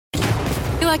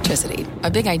Electricity,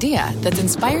 a big idea that's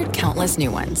inspired countless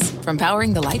new ones. From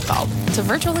powering the light bulb to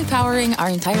virtually powering our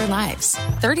entire lives.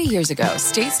 30 years ago,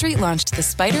 State Street launched the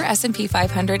Spider S&P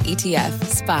 500 ETF,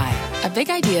 SPY. A big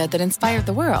idea that inspired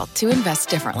the world to invest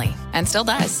differently. And still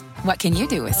does. What can you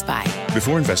do with SPY?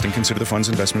 Before investing, consider the fund's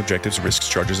investment objectives, risks,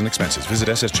 charges, and expenses. Visit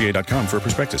ssga.com for a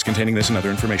prospectus containing this and other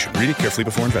information. Read it carefully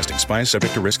before investing. SPY is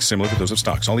subject to risks similar to those of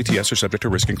stocks. All ETFs are subject to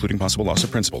risk, including possible loss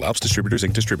of principal. Alps Distributors,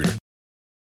 Inc. Distributor.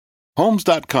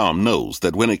 Homes.com knows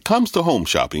that when it comes to home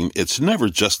shopping, it's never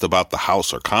just about the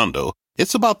house or condo.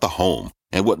 It's about the home.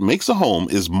 And what makes a home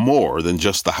is more than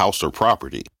just the house or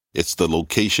property. It's the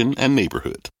location and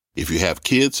neighborhood. If you have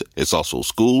kids, it's also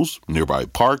schools, nearby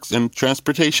parks, and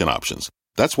transportation options.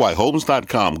 That's why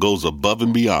Homes.com goes above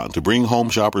and beyond to bring home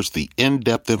shoppers the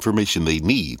in-depth information they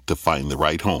need to find the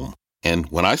right home. And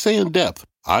when I say in-depth,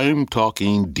 I'm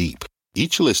talking deep.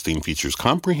 Each listing features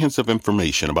comprehensive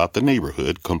information about the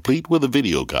neighborhood, complete with a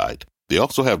video guide. They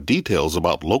also have details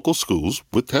about local schools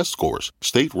with test scores,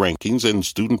 state rankings, and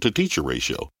student-to-teacher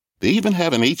ratio. They even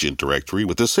have an agent directory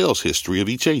with the sales history of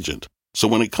each agent. So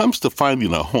when it comes to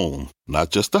finding a home, not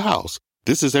just a house,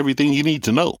 this is everything you need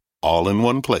to know, all in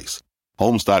one place.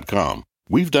 Homes.com.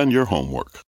 We've done your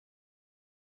homework.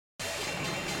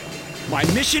 My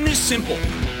mission is simple,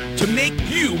 to make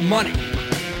you money.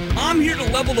 I'm here to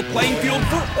level the playing field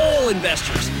for all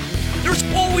investors. There's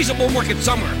always a bull market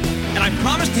somewhere, and I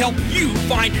promise to help you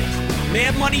find it.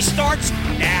 Mad Money starts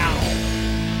now.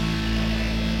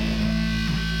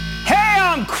 Hey,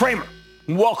 I'm Kramer.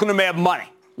 Welcome to Mad Money.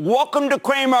 Welcome to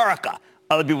Kramerica.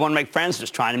 Other people want to make friends,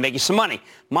 just trying to make you some money.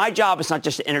 My job is not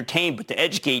just to entertain, but to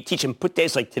educate, teach, and put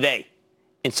days like today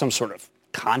in some sort of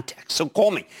context. So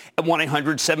call me at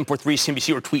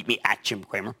 1-800-743-CNBC or tweet me at Jim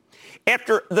Cramer.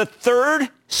 After the third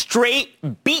straight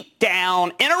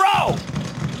beatdown in a row,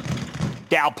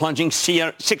 Dow plunging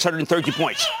 630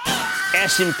 points,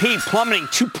 S&P plummeting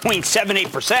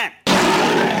 2.78%,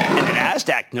 and the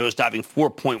NASDAQ nosediving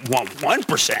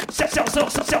 4.11%.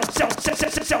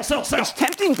 Sell. It's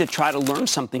tempting to try to learn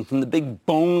something from the big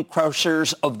bone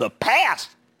crushers of the past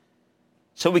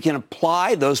so we can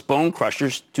apply those bone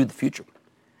crushers to the future.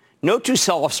 No two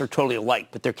sell-offs are totally alike,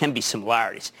 but there can be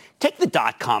similarities. Take the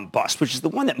dot-com bust, which is the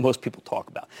one that most people talk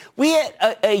about. We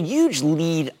had a huge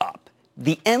lead up,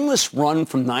 the endless run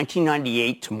from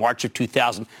 1998 to March of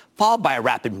 2000, followed by a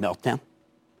rapid meltdown.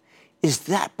 Is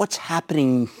that what's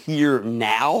happening here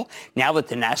now? Now that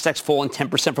the NASDAQ's fallen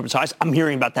 10% from its highs? I'm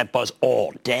hearing about that buzz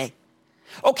all day.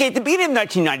 Okay, at the beginning of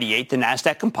 1998, the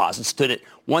NASDAQ composite stood at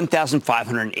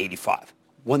 1,585.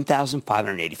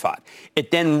 1,585.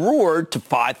 It then roared to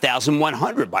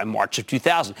 5,100 by March of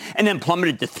 2000 and then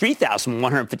plummeted to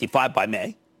 3,155 by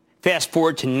May. Fast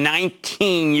forward to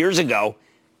 19 years ago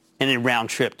and a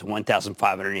round trip to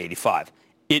 1,585.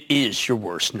 It is your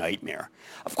worst nightmare.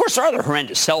 Of course, there are other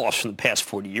horrendous sell-offs from the past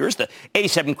 40 years. The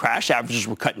 87 crash averages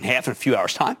were cut in half in a few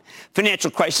hours' time.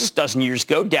 Financial crisis a dozen years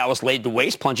ago, Dow was laid to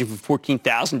waste, plunging from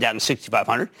 14,000 down to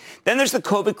 6,500. Then there's the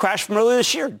COVID crash from earlier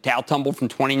this year. Dow tumbled from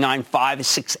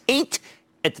 29,568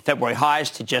 at the February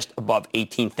highs to just above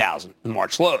 18,000 in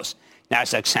March lows.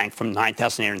 NASDAQ sank from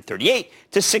 9,838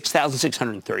 to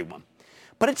 6,631.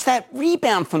 But it's that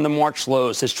rebound from the March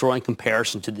lows that's drawing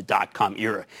comparison to the dot-com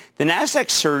era. The NASDAQ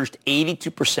surged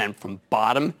 82% from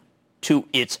bottom to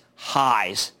its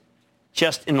highs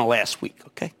just in the last week,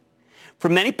 okay? For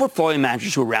many portfolio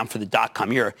managers who were around for the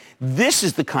dot-com era, this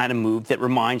is the kind of move that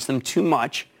reminds them too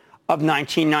much of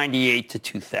 1998 to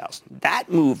 2000.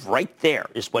 That move right there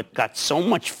is what got so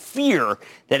much fear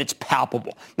that it's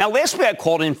palpable. Now, last week I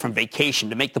called in from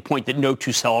vacation to make the point that no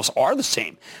two sell-offs are the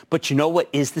same. But you know what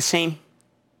is the same?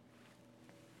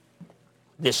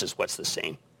 This is what's the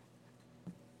same.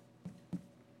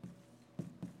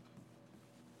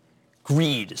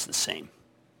 Greed is the same.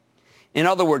 In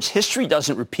other words, history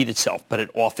doesn't repeat itself, but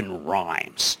it often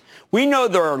rhymes. We know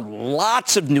there are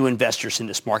lots of new investors in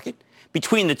this market.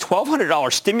 Between the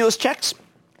 $1,200 stimulus checks,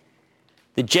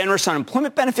 the generous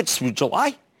unemployment benefits through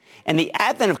July, and the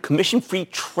advent of commission-free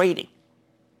trading,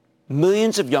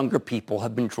 millions of younger people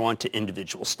have been drawn to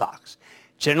individual stocks.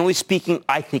 Generally speaking,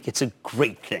 I think it's a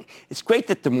great thing. It's great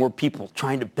that there are more people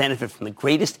trying to benefit from the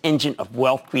greatest engine of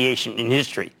wealth creation in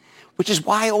history, which is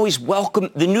why I always welcome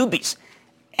the newbies.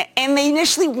 And they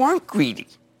initially weren't greedy.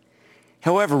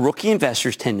 However, rookie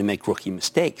investors tend to make rookie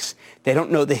mistakes. They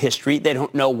don't know the history. They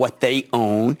don't know what they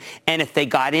own. And if they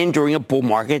got in during a bull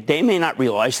market, they may not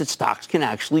realize that stocks can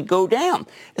actually go down,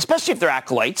 especially if they're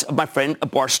acolytes of my friend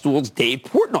Barstool's Dave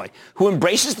Portnoy, who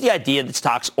embraces the idea that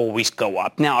stocks always go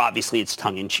up. Now, obviously, it's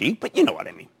tongue-in-cheek, but you know what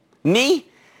I mean. Me?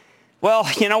 Well,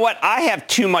 you know what? I have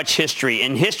too much history,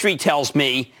 and history tells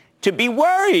me to be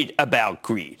worried about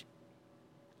greed.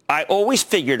 I always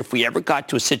figured if we ever got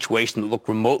to a situation that looked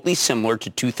remotely similar to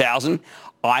 2000,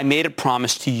 I made a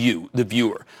promise to you, the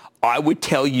viewer. I would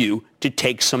tell you to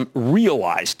take some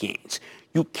realized gains.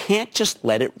 You can't just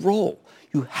let it roll.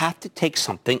 You have to take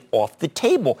something off the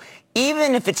table.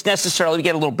 Even if it's necessarily to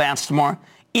get a little bounce tomorrow,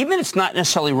 even if it's not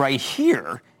necessarily right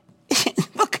here.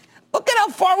 Look at how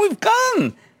far we've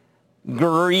come.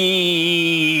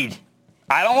 Greed.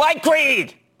 I don't like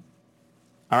greed.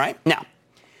 All right? Now,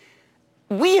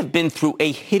 we have been through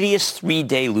a hideous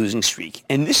 3-day losing streak,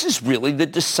 and this is really the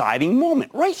deciding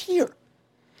moment right here.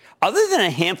 Other than a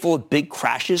handful of big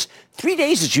crashes, 3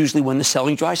 days is usually when the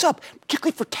selling dries up,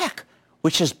 particularly for tech,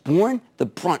 which has borne the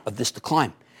brunt of this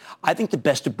decline. I think the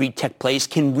best-of-breed tech plays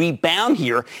can rebound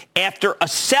here after a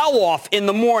sell-off in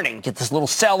the morning. Get this little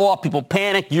sell-off, people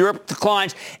panic, Europe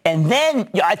declines, and then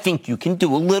I think you can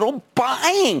do a little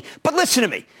buying. But listen to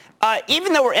me.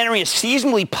 Even though we're entering a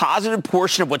seasonally positive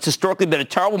portion of what's historically been a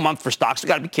terrible month for stocks, we've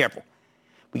got to be careful.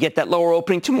 We get that lower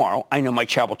opening tomorrow. I know my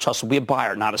charitable trust will be a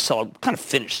buyer, not a seller. Kind of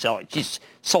finished selling. She's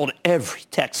sold every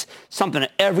tech, something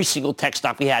at every single tech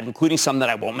stock we had, including some that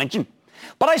I won't mention.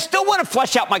 But I still want to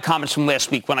flesh out my comments from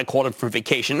last week when I called it for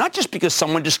vacation, not just because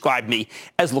someone described me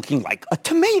as looking like a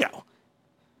tomato,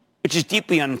 which is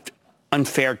deeply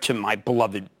unfair to my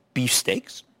beloved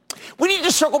beefsteaks. We need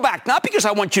to circle back, not because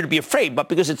I want you to be afraid, but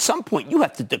because at some point you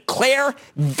have to declare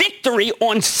victory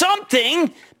on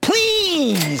something,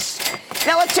 please.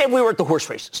 Now, let's say we were at the horse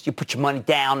races. You put your money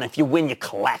down, and if you win, you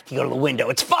collect. You go to the window.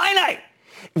 It's finite.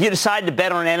 If you decide to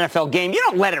bet on an NFL game, you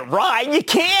don't let it ride. You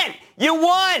can't. You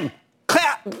won.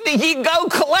 You go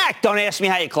collect. Don't ask me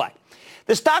how you collect.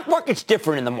 The stock market's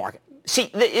different in the market.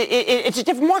 See, it's a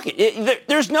different market.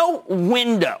 There's no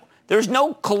window. There's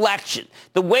no collection.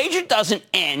 The wager doesn't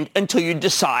end until you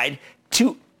decide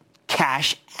to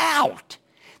cash out.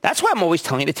 That's why I'm always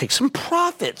telling you to take some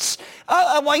profits.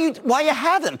 Why you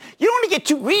have them. You don't want to get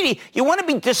too greedy. You want to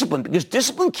be disciplined because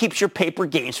discipline keeps your paper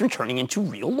gains from turning into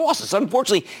real losses.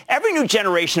 Unfortunately, every new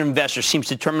generation of investors seems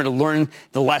determined to learn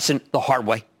the lesson the hard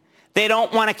way. They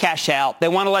don't want to cash out. They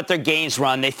want to let their gains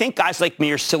run. They think guys like me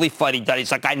are silly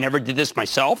fuddy-duddies, like I never did this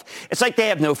myself. It's like they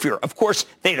have no fear. Of course,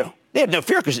 they don't. They have no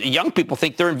fear because young people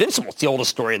think they're invincible. It's the oldest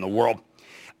story in the world.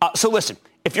 So listen,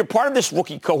 if you're part of this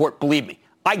rookie cohort, believe me,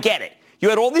 I get it. You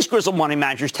had all these grizzled money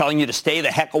managers telling you to stay the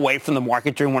heck away from the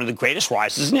market during one of the greatest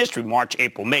rises in history, March,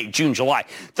 April, May, June, July.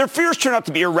 Their fears turned out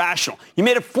to be irrational. You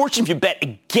made a fortune if you bet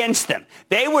against them.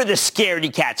 They were the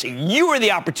scaredy cats. You were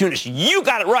the opportunist. You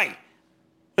got it right.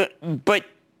 But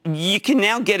you can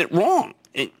now get it wrong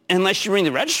unless you ring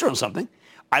the register on something.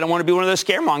 I don't want to be one of those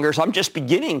scaremongers. I'm just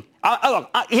beginning.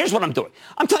 Here's what I'm doing.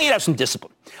 I'm telling you to have some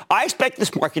discipline. I expect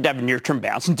this market to have a near-term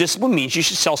bounce, and discipline means you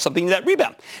should sell something in that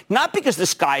rebound. Not because the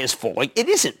sky is falling. It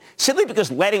isn't. Simply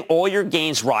because letting all your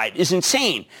gains ride is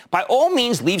insane. By all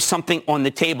means, leave something on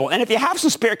the table. And if you have some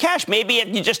spare cash, maybe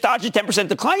if you just dodge a 10%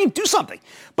 decline, do something.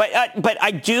 But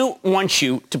I do want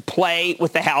you to play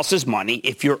with the house's money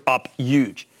if you're up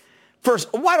huge. First,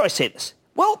 why do I say this?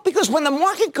 Well, because when the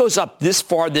market goes up this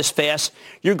far, this fast,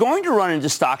 you're going to run into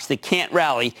stocks that can't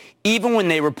rally even when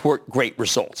they report great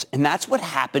results. And that's what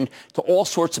happened to all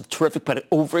sorts of terrific but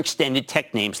overextended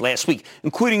tech names last week,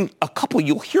 including a couple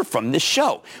you'll hear from this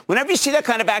show. Whenever you see that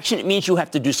kind of action, it means you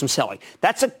have to do some selling.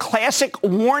 That's a classic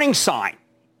warning sign,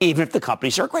 even if the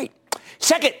companies are great.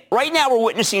 Second, right now we're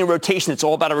witnessing a rotation that's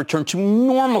all about a return to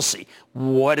normalcy.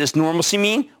 What does normalcy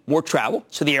mean? More travel,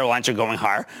 so the airlines are going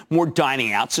higher. More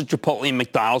dining out, so Chipotle and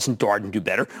McDonald's and Darden do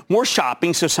better. More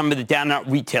shopping, so some of the down-and-out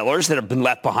retailers that have been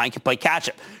left behind can play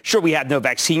catch-up. Sure, we have no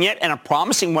vaccine yet, and a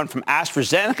promising one from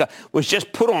AstraZeneca was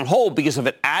just put on hold because of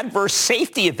an adverse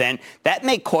safety event that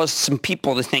may cause some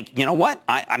people to think, you know what,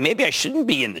 maybe I shouldn't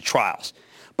be in the trials.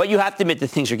 But you have to admit that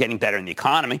things are getting better in the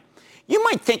economy. You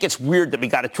might think it's weird that we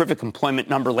got a terrific employment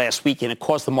number last week and it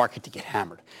caused the market to get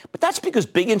hammered. But that's because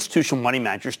big institutional money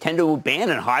managers tend to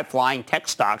abandon high-flying tech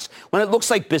stocks when it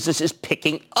looks like business is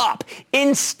picking up.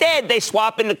 Instead, they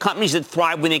swap into companies that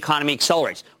thrive when the economy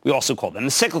accelerates. We also call them the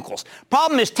cyclicals.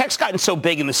 Problem is, tech's gotten so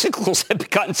big and the cyclicals have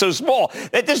gotten so small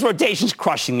that this rotation's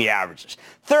crushing the averages.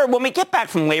 Third, when we get back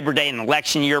from Labor Day and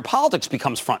election year, politics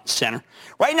becomes front and center.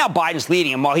 Right now, Biden's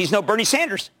leading, and while he's no Bernie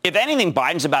Sanders, if anything,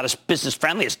 Biden's about as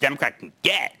business-friendly as a Democrat can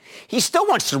get. He still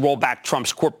wants to roll back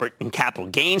Trump's corporate and capital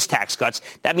gains tax cuts.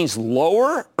 That means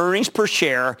lower earnings per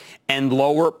share and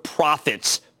lower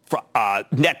profits,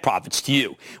 net profits to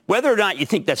you. Whether or not you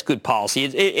think that's good policy,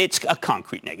 it's a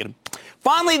concrete negative.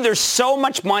 Finally, there's so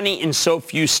much money in so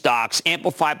few stocks,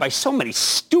 amplified by so many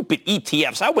stupid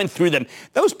ETFs. I went through them.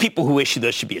 Those people who issue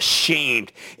those should be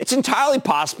ashamed. It's entirely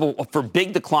possible for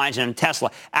big declines in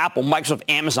Tesla, Apple, Microsoft,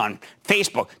 Amazon,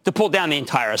 Facebook to pull down the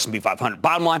entire S&P 500.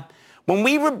 Bottom line, when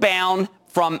we rebound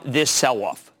from this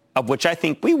sell-off, of which I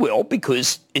think we will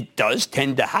because it does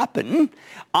tend to happen,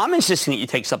 I'm insisting that you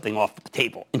take something off the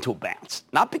table into a bounce.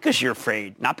 Not because you're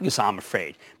afraid, not because I'm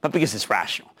afraid, but because it's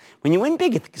rational. When you win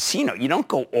big at the casino, you don't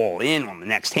go all in on the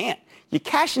next hand. You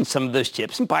cash in some of those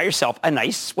chips and buy yourself a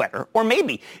nice sweater, or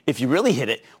maybe, if you really hit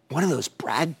it, one of those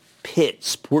Brad Pitt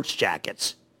sports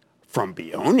jackets from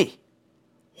Bioni.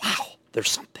 Wow,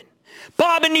 there's something.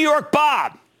 Bob in New York.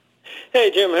 Bob. Hey,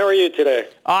 Jim, how are you today?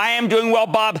 I am doing well,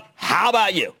 Bob. How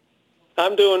about you?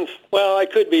 I'm doing, well, I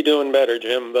could be doing better,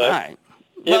 Jim, but... All right.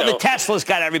 Well, the Tesla's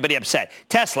got everybody upset.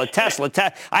 Tesla.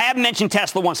 I haven't mentioned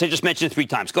Tesla once. I just mentioned it 3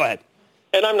 times. Go ahead.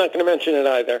 And I'm not going to mention it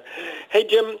either. Hey,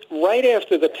 Jim, right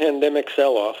after the pandemic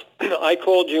sell-off, I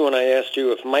called you and I asked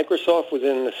you if Microsoft was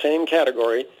in the same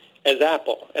category as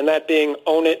Apple, and that being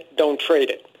own it, don't trade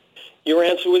it. Your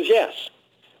answer was yes.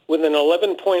 With an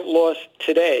 11-point loss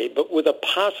today, but with a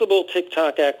possible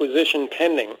TikTok acquisition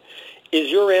pending, is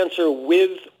your answer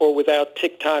with or without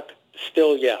TikTok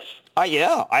still yes?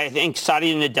 Yeah, I think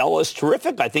Satya Nadella is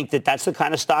terrific. I think that's the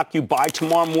kind of stock you buy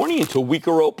tomorrow morning into a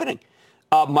weaker opening.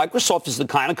 Microsoft is the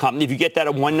kind of company, if you get that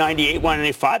at 198,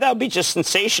 195, that would be just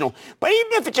sensational. But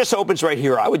even if it just opens right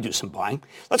here, I would do some buying.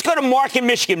 Let's go to Mark in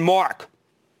Michigan. Mark.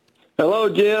 Hello,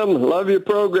 Jim. Love your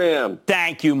program.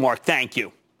 Thank you, Mark. Thank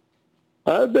you.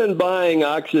 I've been buying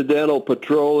Occidental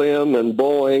Petroleum and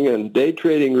Boeing, and Day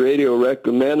Trading Radio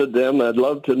recommended them. I'd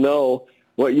love to know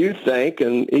what you think,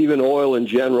 and even oil in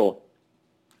general.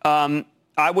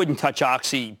 I wouldn't touch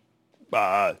Oxy.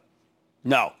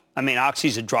 No. I mean,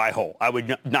 Oxy's a dry hole. I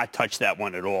would not touch that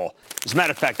one at all. As a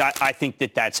matter of fact, I think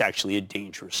that's actually a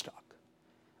dangerous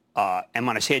stock. And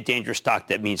when I say a dangerous stock,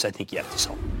 that means I think you have to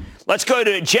sell. Let's go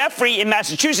to Jeffrey in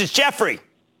Massachusetts. Jeffrey.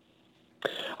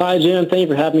 Hi, Jim. Thank you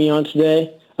for having me on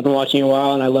today. I've been watching you a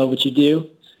while, and I love what you do.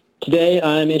 Today,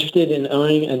 I'm interested in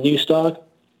owning a new stock,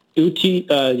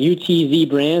 UTZ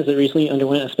Brands, that recently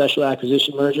underwent a special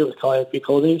acquisition merger with Collier Creek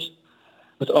Holdings.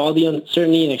 With all the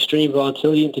uncertainty and extreme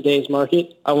volatility in today's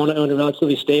market, I want to own a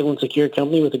relatively stable and secure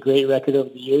company with a great record over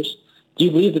the years. Do you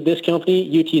believe that this company,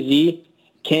 UTZ,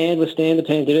 can withstand the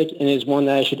pandemic and is one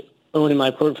that I should own in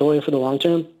my portfolio for the long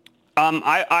term?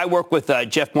 I work with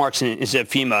Jeff Marks and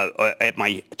Zafima at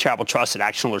my charitable trust at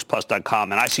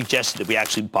actionalertsplus.com, and I suggested that we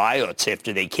actually buy UTZ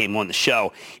after they came on the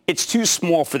show. It's too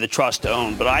small for the trust to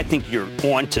own, but I think you're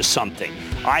on to something.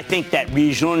 I think that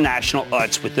regional and national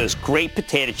UTZ with those great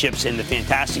potato chips and the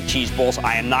fantastic cheese balls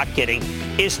I am not getting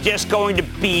is just going to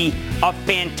be a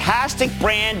fantastic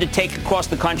brand to take across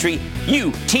the country.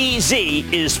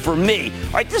 UTZ is for me.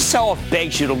 All right, this sell-off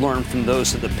begs you to learn from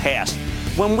those of the past.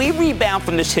 When we rebound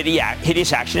from this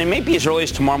hideous action, and maybe as early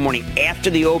as tomorrow morning after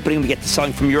the opening, we get to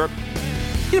selling from Europe,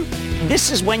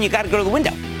 this is when you got to go to the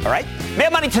window, all right?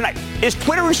 Mad Money tonight. Is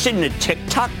Twitter interested in a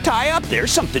TikTok tie-up?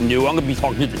 There's something new. I'm going to be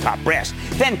talking to the top brass.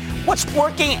 Then, what's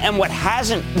working and what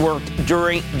hasn't worked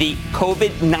during the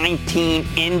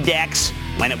COVID-19 index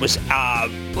when it was,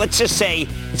 let's just say,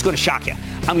 it's going to shock you.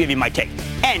 I'm going to give you my take.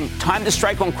 And time to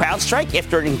strike on CrowdStrike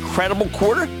after an incredible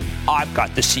quarter? I've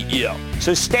got the CEO.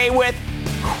 So stay with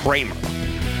Cramer.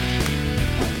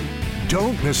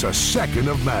 Don't miss a second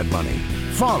of Mad Money.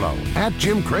 Follow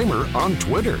 @Jim Cramer on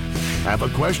Twitter. Have a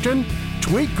question?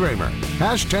 Tweet Cramer.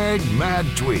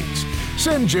 #MadTweets.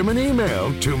 Send Jim an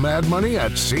email to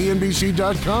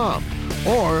madmoney@cnbc.com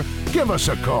or give us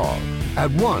a call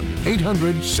at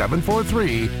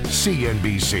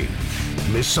 1-800-743-CNBC.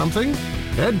 Miss something?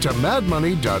 Head to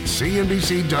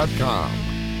madmoney.cnbc.com.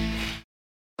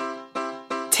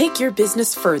 Take your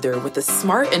business further with the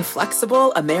smart and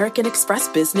flexible American Express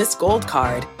Business Gold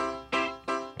Card.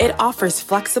 It offers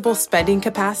flexible spending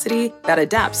capacity that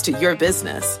adapts to your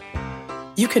business.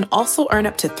 You can also earn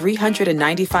up to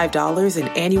 $395 in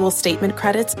annual statement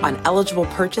credits on eligible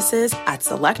purchases at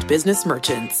select business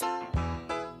merchants.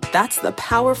 That's the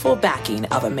powerful backing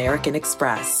of American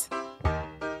Express.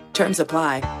 Terms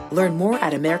apply. Learn more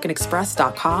at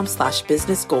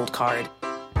americanexpress.com/business gold card.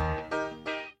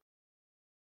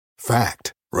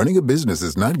 Fact. Running a business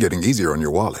is not getting easier on your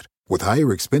wallet. With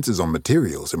higher expenses on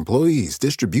materials, employees,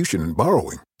 distribution, and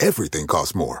borrowing, everything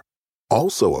costs more.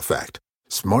 Also a fact.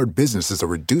 Smart businesses are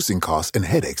reducing costs and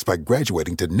headaches by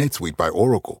graduating to NetSuite by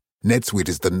Oracle. NetSuite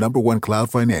is the #1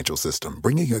 cloud financial system,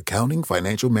 bringing accounting,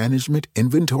 financial management,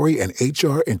 inventory, and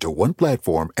HR into one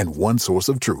platform and one source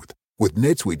of truth. With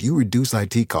NetSuite, you reduce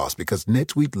IT costs because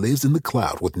NetSuite lives in the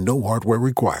cloud with no hardware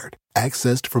required.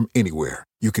 Accessed from anywhere,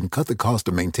 you can cut the cost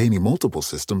of maintaining multiple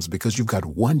systems because you've got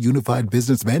one unified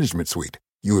business management suite.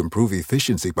 You improve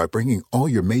efficiency by bringing all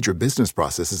your major business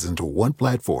processes into one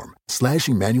platform,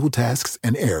 slashing manual tasks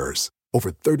and errors.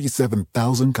 Over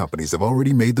 37,000 companies have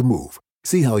already made the move.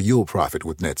 See how you'll profit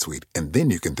with NetSuite, and then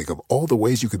you can think of all the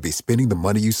ways you could be spending the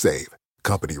money you save.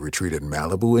 Company retreat in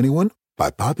Malibu, anyone?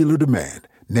 By popular demand,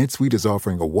 NetSuite is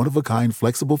offering a one-of-a-kind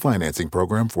flexible financing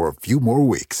program for a few more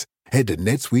weeks. Head to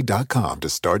netsuite.com to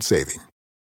start saving.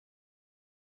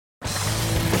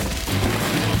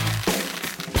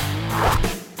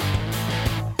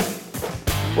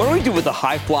 What do we do with the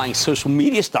high-flying social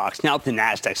media stocks now that the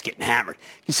Nasdaq's getting hammered?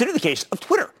 Consider the case of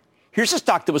Twitter. Here's a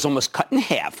stock that was almost cut in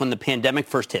half when the pandemic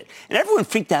first hit, and everyone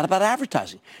freaked out about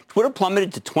advertising. Twitter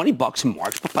plummeted to $20 in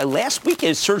March, but by last week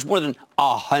it surged more than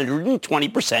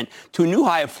 120% to a new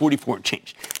high of 44 and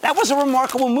change. That was a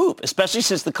remarkable move, especially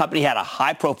since the company had a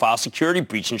high-profile security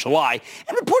breach in July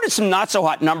and reported some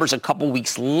not-so-hot numbers a couple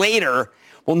weeks later.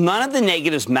 Well, none of the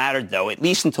negatives mattered, though, at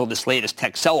least until this latest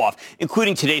tech sell-off,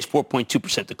 including today's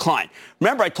 4.2% decline.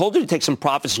 Remember, I told you to take some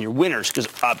profits in your winners because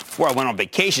before I went on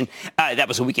vacation, that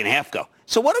was a week and a half ago.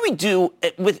 So what do we do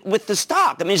with the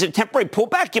stock? I mean, is it a temporary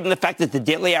pullback given the fact that the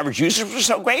daily average users were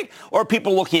so great, or are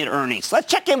people looking at earnings? Let's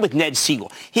check in with Ned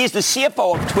Siegel. He is the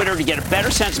CFO of Twitter to get a better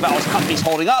sense of how his company's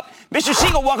holding up. Mr.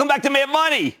 Siegel, welcome back to Mad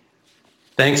Money.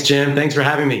 Thanks, Jim. Thanks for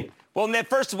having me. Well, Ned,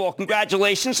 first of all,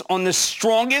 congratulations on the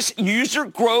strongest user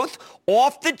growth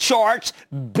off the charts,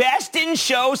 best in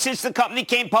show since the company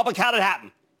came public. How did it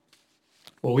happen?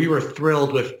 Well, we were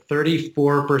thrilled with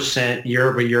 34%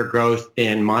 year-over-year growth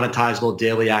in monetizable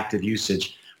daily active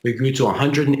usage. We grew to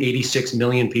 186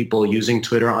 million people using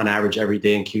Twitter on average every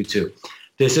day in Q2.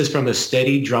 This is from a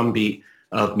steady drumbeat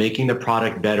of making the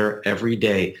product better every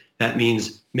day. That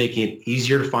means making it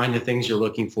easier to find the things you're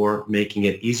looking for, making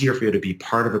it easier for you to be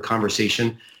part of a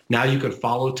conversation. Now you can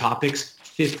follow topics.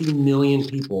 50 million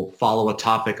people follow a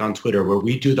topic on Twitter where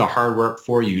we do the hard work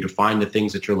for you to find the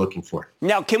things that you're looking for.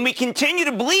 Now, can we continue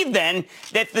to believe then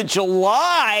that the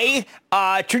July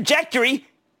trajectory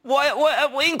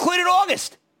included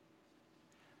August?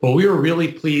 Well, we were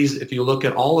really pleased, if you look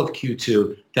at all of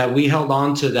Q2, that we held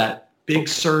on to that big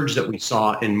surge that we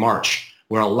saw in March,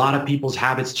 where a lot of people's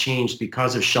habits changed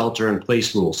because of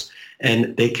shelter-in-place rules.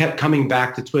 And they kept coming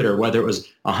back to Twitter, whether it was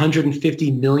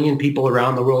 150 million people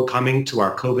around the world coming to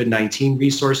our COVID-19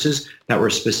 resources that were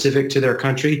specific to their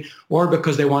country, or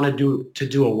because they wanted to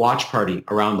do a watch party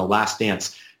around The Last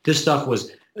Dance. This stuff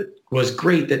was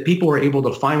great that people were able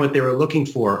to find what they were looking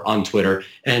for on Twitter.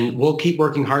 And we'll keep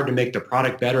working hard to make the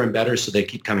product better and better so they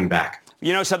keep coming back.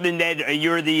 You know something, Ned?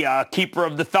 You're the keeper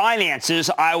of the finances.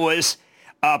 I was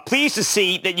pleased to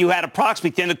see that you had approximately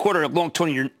at the end of the quarter, along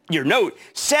to your note,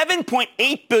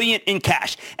 $7.8 billion in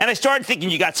cash. And I started thinking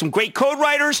you got some great code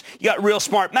writers, you got real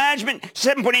smart management,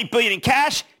 $7.8 billion in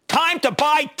cash. Time to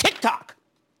buy TikTok.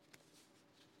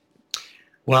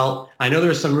 Well, I know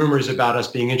there's some rumors about us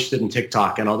being interested in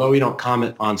TikTok, and although we don't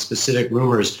comment on specific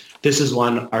rumors, this is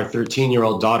one our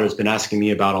 13-year-old daughter has been asking me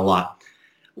about a lot.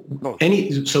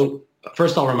 So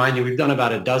first, I'll remind you, we've done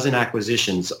about a dozen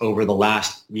acquisitions over the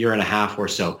last year and a half or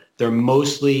so. They're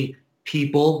mostly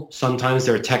people. Sometimes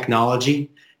they're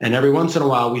technology. And every once in a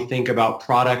while, we think about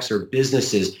products or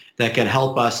businesses that can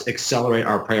help us accelerate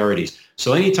our priorities.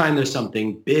 So anytime there's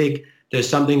something big, there's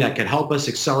something that can help us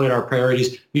accelerate our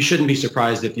priorities, you shouldn't be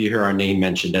surprised if you hear our name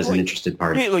mentioned as an interested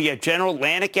party. You have General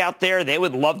Atlantic out there. They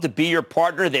would love to be your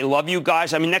partner. They love you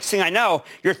guys. I mean, next thing I know,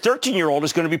 your 13-year-old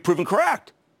is going to be proven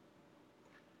correct.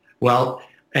 Well,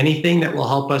 anything that will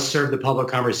help us serve the public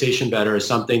conversation better is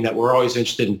something that we're always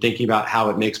interested in thinking about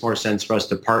how it makes more sense for us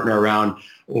to partner around,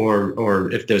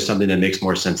 or if there's something that makes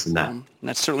more sense than that.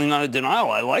 That's certainly not a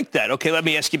denial. I like that. Okay, let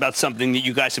me ask you about something that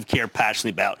you guys have cared passionately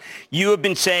about. You have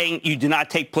been saying you do not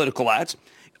take political ads.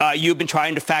 You've been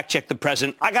trying to fact-check the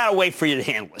president. I got a way for you to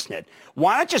handle this, Ned.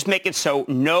 Why not just make it so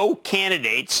no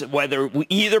candidates, whether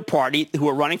either party who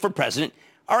are running for president,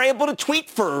 are able to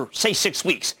tweet for, say, 6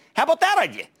 weeks? How about that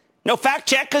idea? No fact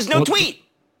check because no tweet.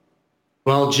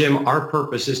 Well, Jim, our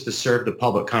purpose is to serve the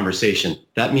public conversation.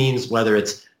 That means whether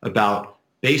it's about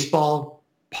baseball,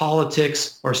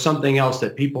 politics, or something else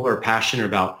that people are passionate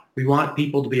about, we want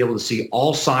people to be able to see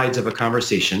all sides of a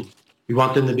conversation. We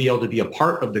want them to be able to be a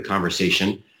part of the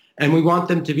conversation. And we want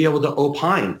them to be able to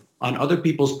opine on other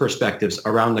people's perspectives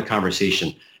around the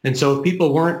conversation. And so if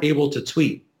people weren't able to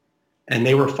tweet and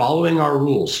they were following our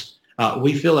rules,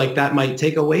 we feel like that might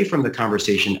take away from the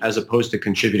conversation as opposed to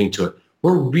contributing to it.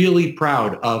 We're really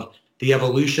proud of the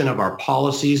evolution of our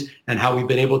policies and how we've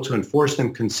been able to enforce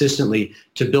them consistently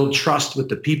to build trust with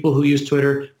the people who use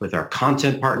Twitter, with our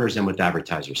content partners, and with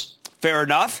advertisers. Fair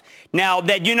enough. Now,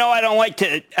 Ned, I don't like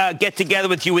to get together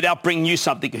with you without bringing you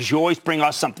something because you always bring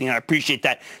us something, and I appreciate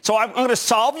that. So I'm going to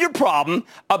solve your problem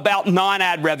about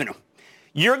non-ad revenue.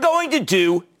 You're going to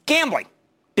do gambling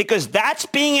because that's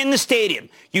being in the stadium.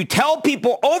 You tell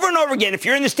people over and over again, if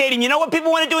you're in the stadium, you know what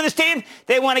people want to do in the stadium?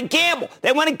 They want to gamble.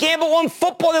 They want to gamble on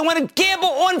football. They want to gamble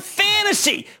on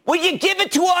fantasy. Will you give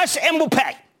it to us and we'll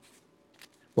pay?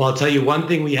 Well, I'll tell you one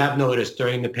thing we have noticed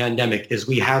during the pandemic is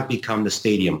we have become the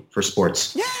stadium for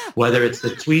sports. Yeah. Whether it's the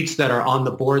tweets that are on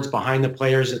the boards behind the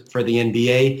players for the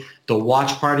NBA, the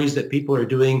watch parties that people are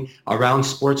doing around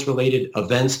sports-related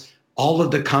events, all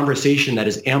of the conversation that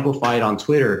is amplified on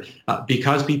Twitter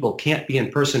because people can't be in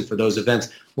person for those events.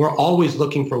 We're always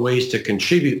looking for ways to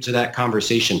contribute to that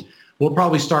conversation. We'll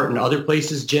probably start in other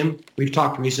places, Jim. We've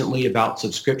talked recently about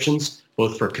subscriptions,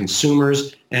 both for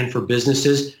consumers and for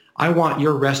businesses. I want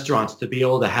your restaurants to be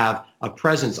able to have a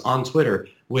presence on Twitter,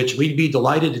 which we'd be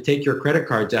delighted to take your credit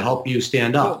card to help you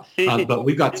stand up. But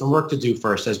we've got some work to do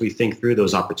first as we think through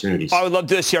those opportunities. I would love to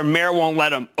do this here. Mayor won't let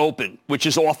them open, which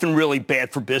is often really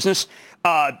bad for business.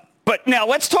 But now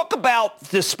let's talk about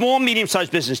the small,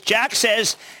 medium-sized business. Jack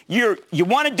says you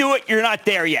want to do it. You're not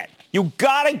there yet. You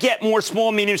got to get more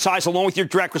small, medium-sized along with your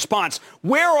direct response.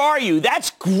 Where are you?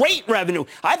 That's great revenue.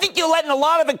 I think you're letting a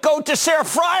lot of it go to Sarah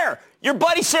Fryer, your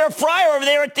buddy Sarah Fryer over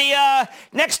there at the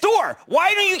next door.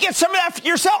 Why don't you get some of that for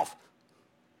yourself?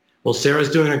 Well,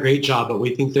 Sarah's doing a great job, but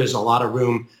we think there's a lot of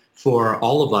room for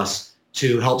all of us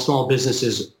to help small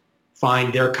businesses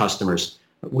find their customers.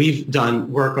 We've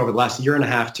done work over the last year and a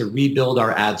half to rebuild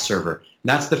our ad server.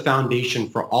 That's the foundation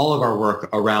for all of our work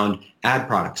around ad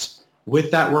products.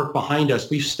 With that work behind us,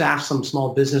 we've staffed some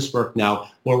small business work now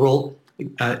where we'll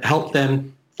help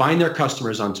them find their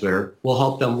customers on Twitter. We'll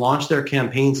help them launch their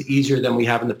campaigns easier than we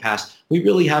have in the past. We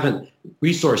really haven't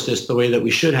resourced this the way that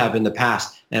we should have in the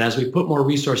past. And as we put more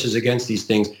resources against these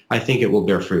things, I think it will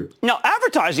bear fruit. Now,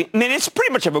 advertising, it's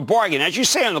pretty much of a bargain. As you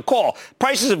say on the call,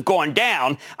 prices have gone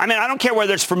down. I don't care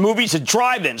whether it's for movies or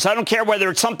drive-ins. I don't care whether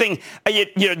it's something,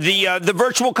 the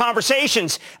virtual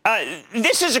conversations.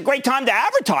 This is a great time to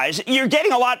advertise. You're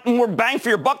getting a lot more bang for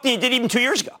your buck than you did even 2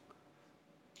 years ago.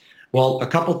 Well, a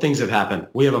couple things have happened.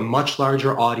 We have a much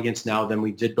larger audience now than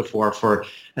we did before for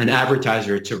an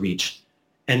advertiser to reach.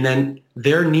 And then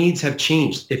their needs have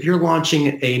changed. If you're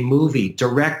launching a movie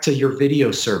direct to your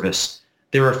video service,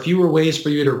 there are fewer ways for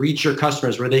you to reach your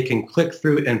customers where they can click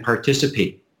through and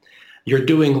participate. You're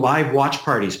doing live watch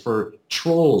parties for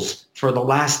Trolls, for The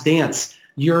Last Dance.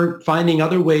 You're finding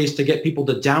other ways to get people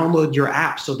to download your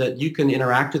app so that you can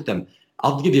interact with them.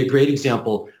 I'll give you a great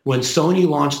example. When Sony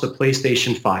launched the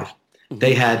PlayStation 5,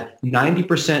 they had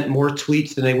 90% more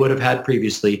tweets than they would have had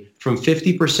previously from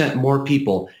 50% more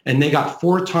people, and they got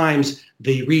 4 times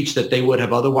the reach that they would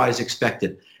have otherwise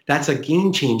expected. That's a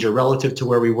game changer relative to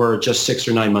where we were just 6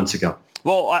 or 9 months ago.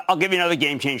 Well, I'll give you another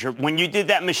game changer. When you did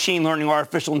that machine learning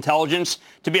artificial intelligence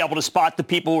to be able to spot the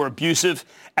people who are abusive,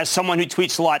 as someone who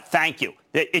tweets a lot, thank you.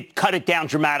 It cut it down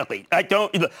dramatically.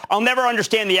 I'll never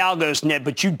understand the algos, Ned,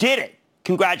 but you did it.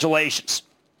 Congratulations.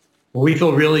 Well, we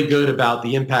feel really good about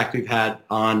the impact we've had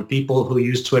on people who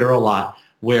use Twitter a lot,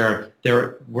 where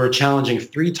we're challenging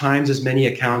 3 times as many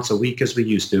accounts a week as we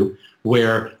used to,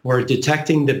 where we're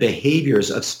detecting the behaviors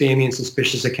of spammy and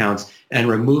suspicious accounts and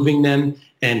removing them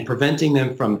and preventing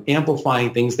them from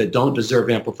amplifying things that don't deserve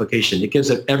amplification. It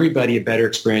gives everybody a better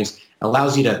experience,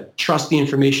 allows you to trust the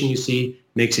information you see,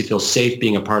 makes you feel safe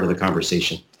being a part of the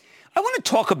conversation. I want to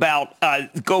talk about,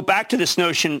 go back to this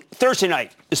notion, Thursday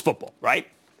night is football, right?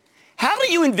 How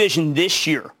do you envision this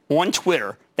year on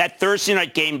Twitter that Thursday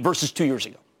night game versus 2 years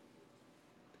ago?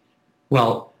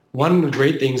 Well, one of the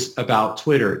great things about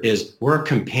Twitter is we're a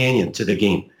companion to the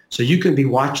game. So you can be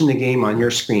watching the game on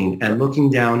your screen and looking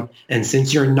down, and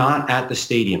since you're not at the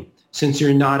stadium, since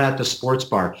you're not at the sports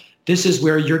bar, this is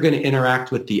where you're going to interact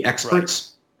with the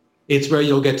experts. Right. It's where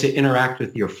you'll get to interact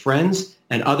with your friends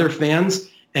and other fans.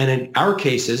 And in our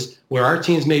cases, where our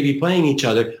teams may be playing each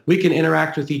other, we can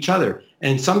interact with each other.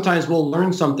 And sometimes we'll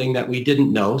learn something that we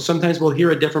didn't know. Sometimes we'll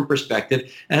hear a different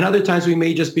perspective. And other times we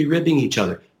may just be ribbing each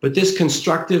other. But this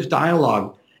constructive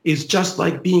dialogue is just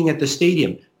like being at the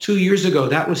stadium. 2 years ago,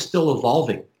 that was still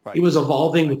evolving. Right. It was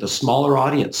evolving with a smaller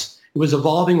audience. It was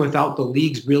evolving without the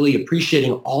leagues really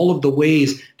appreciating all of the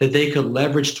ways that they could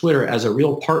leverage Twitter as a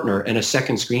real partner and a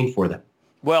second screen for them.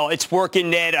 Well, it's working,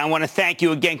 Ned. I want to thank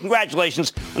you again.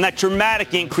 Congratulations on that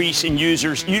dramatic increase in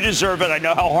users. You deserve it. I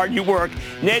know how hard you work.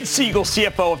 Ned Siegel,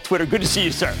 CFO of Twitter. Good to see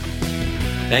you, sir.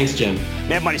 Thanks, Jim.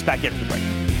 Mad Money's back after the break.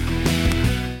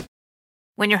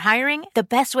 When you're hiring, the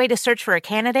best way to search for a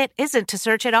candidate isn't to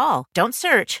search at all. Don't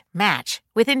search, match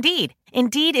with Indeed.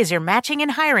 Indeed is your matching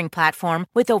and hiring platform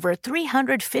with over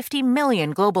 350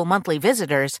 million global monthly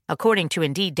visitors, according to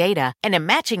Indeed data, and a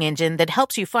matching engine that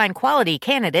helps you find quality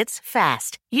candidates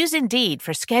fast. Use Indeed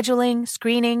for scheduling,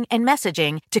 screening, and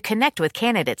messaging to connect with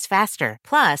candidates faster.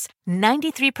 Plus,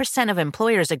 93% of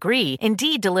employers agree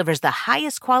Indeed delivers the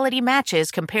highest quality matches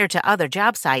compared to other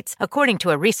job sites, according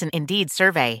to a recent Indeed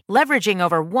survey. Leveraging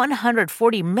over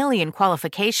 140 million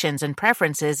qualifications and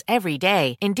preferences every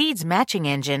day, Indeed's matching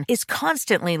engine is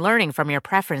constantly learning from your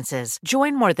preferences.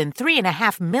 Join more than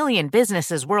 3.5 million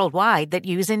businesses worldwide that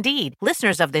use Indeed.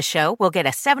 Listeners of this show will get a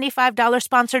 $75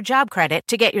 sponsored job credit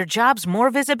to get your jobs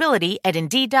more visibility at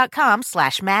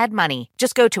Indeed.com/madmoney.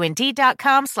 Just go to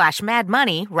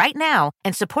Indeed.com/madmoney right now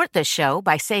and support this show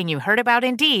by saying you heard about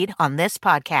Indeed on this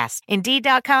podcast.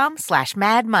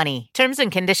 Indeed.com/madmoney. Terms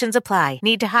and conditions apply.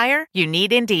 Need to hire? You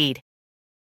need Indeed.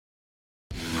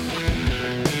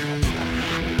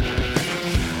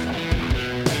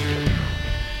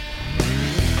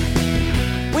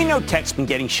 We know tech's been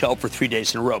getting shelved for 3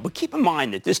 days in a row, but keep in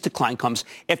mind that this decline comes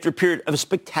after a period of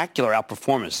spectacular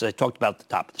outperformance, as I talked about at the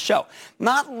top of the show.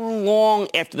 Not long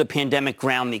after the pandemic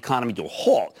ground the economy to a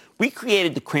halt, we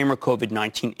created the Cramer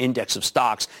COVID-19 index of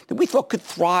stocks that we thought could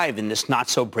thrive in this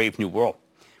not-so-brave new world.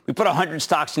 We put 100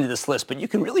 stocks into this list, but you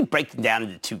can really break them down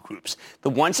into two groups. The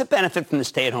ones that benefit from the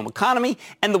stay-at-home economy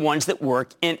and the ones that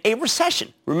work in a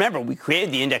recession. Remember, we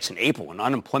created the index in April when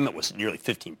unemployment was at nearly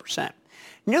 15%.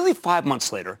 Nearly 5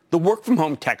 months later, the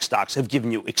work-from-home tech stocks have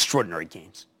given you extraordinary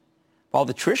gains, while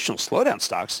the traditional slowdown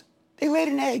stocks, they laid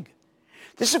an egg.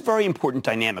 This is a very important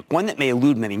dynamic, one that may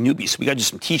elude many newbies, so we got to do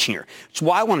some teaching here. It's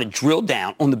why I want to drill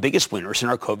down on the biggest winners in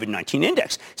our COVID-19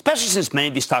 index, especially since many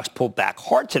of these stocks pulled back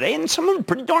hard today, and some of them are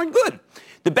pretty darn good.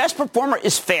 The best performer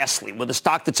is Fastly, with a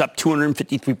stock that's up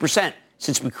 253%.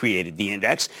 Since we created the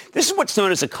index. This is what's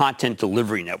known as a content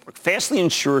delivery network. Fastly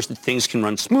ensures that things can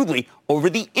run smoothly over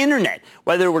the internet,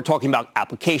 whether we're talking about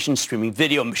applications, streaming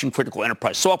video, mission-critical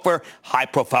enterprise software,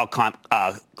 high-profile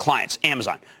clients,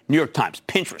 Amazon, New York Times,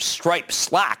 Pinterest, Stripe,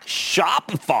 Slack,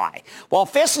 Shopify. While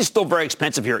Fastly is still very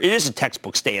expensive here, it is a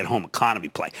textbook stay-at-home economy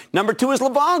play. Number two is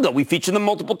Livongo. We featured them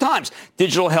multiple times.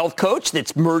 Digital health coach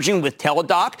that's merging with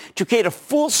Teladoc to create a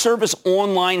full-service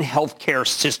online healthcare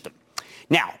system.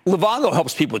 Now, Livongo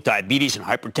helps people with diabetes and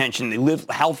hypertension. They live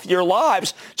healthier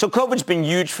lives, so COVID's been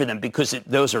huge for them because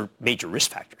those are major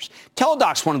risk factors.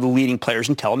 Teladoc's one of the leading players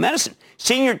in telemedicine,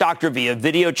 seeing your doctor via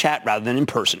video chat rather than in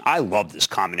person. I love this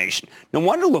combination. No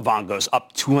wonder Livongo's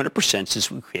up 200%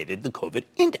 since we created the COVID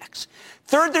index.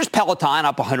 Third, there's Peloton,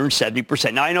 up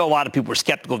 170%. Now, I know a lot of people are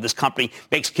skeptical of this company,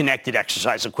 makes connected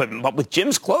exercise equipment, but with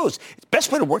gyms closed, it's the best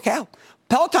way to work out.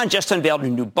 Peloton just unveiled a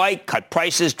new bike, cut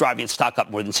prices, driving its stock up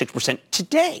more than 6%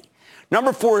 today.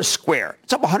 Number four is Square.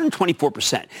 It's up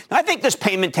 124%. Now, I think this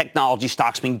payment technology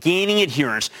stock's been gaining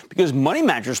adherence because money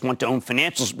managers want to own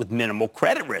financials with minimal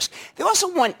credit risk. They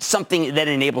also want something that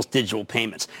enables digital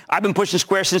payments. I've been pushing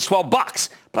Square since $12,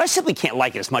 but I simply can't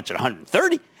like it as much at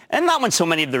 $130. And not when so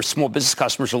many of their small business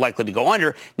customers are likely to go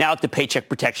under now that the Paycheck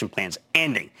Protection Plan's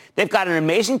ending. They've got an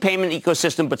amazing payment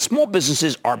ecosystem, but small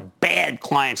businesses are bad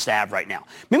clients to have right now.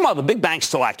 Meanwhile, the big banks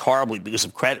still act horribly because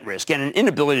of credit risk and an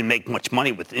inability to make much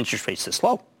money with interest rates this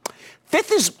low.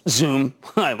 Fifth is Zoom,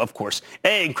 of course.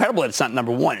 Incredible that it's not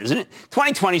number one, isn't it?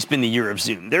 2020's been the year of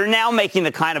Zoom. They're now making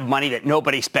the kind of money that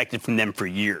nobody expected from them for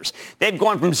years. They've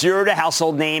gone from zero to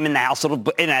household name in a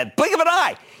blink of an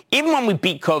eye. Even when we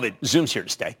beat COVID, Zoom's here to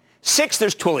stay. Sixth,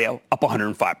 there's Twilio, up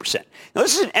 105%. Now,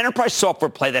 this is an enterprise software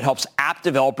play that helps app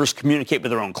developers communicate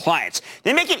with their own clients.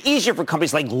 They make it easier for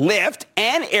companies like Lyft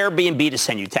and Airbnb to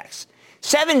send you texts.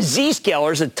 7,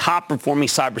 Zscaler is a top-performing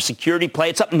cybersecurity play.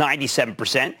 It's up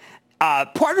 97%.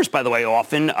 Partners, by the way,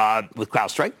 often with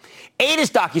CrowdStrike. 8 is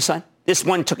DocuSign. This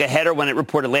one took a header when it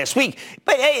reported last week.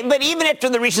 But even after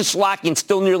the recent slacking,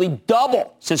 still nearly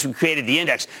double since we created the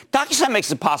index. DocuSign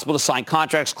makes it possible to sign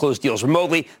contracts, close deals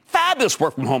remotely. Fabulous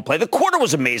work-from-home play. The quarter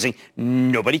was amazing.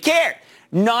 Nobody cared.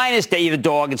 9 is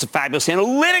Datadog. It's a fabulous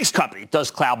analytics company. It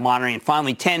does cloud monitoring. And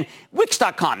finally, 10,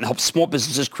 Wix.com helps small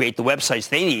businesses create the websites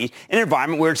they need in an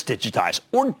environment where it's digitized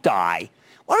or die.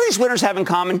 What do these winners have in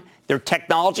common? They're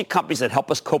technology companies that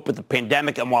help us cope with the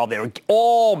pandemic, and while they've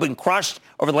all been crushed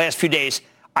over the last few days,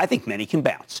 I think many can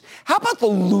bounce. How about the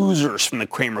losers from the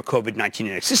Cramer COVID-19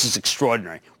 index? This is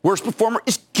extraordinary. Worst performer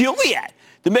is Gilead.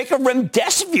 The maker of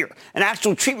Remdesivir, an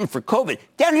actual treatment for COVID,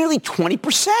 down nearly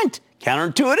 20%.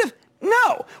 Counterintuitive?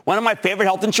 No. One of my favorite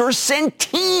health insurers,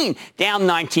 Centene, down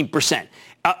 19%.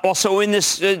 Also in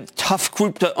this tough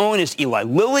group to own is Eli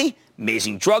Lilly,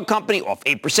 Amazing drug company off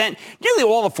 8%. Nearly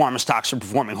all the pharma stocks are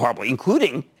performing horribly,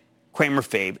 including Kramer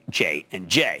fave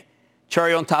J&J.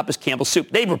 Cherry on top is Campbell Soup.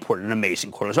 They reported an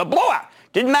amazing quarter. So a blowout.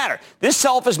 Didn't matter. This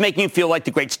sell-off is making you feel like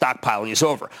the great stockpiling is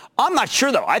over. I'm not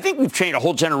sure, though. I think we've trained a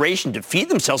whole generation to feed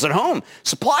themselves at home.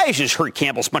 Supply issues hurt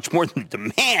Campbell's much more than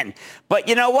demand. But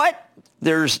you know what?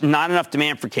 There's not enough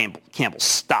demand for Campbell's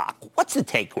stock. What's the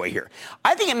takeaway here?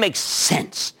 I think it makes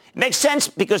sense. It makes sense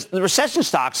because the recession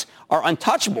stocks are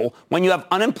untouchable when you have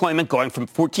unemployment going from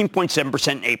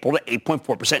 14.7% in April to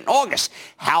 8.4% in August.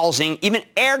 Housing, even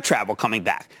air travel coming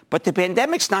back. But the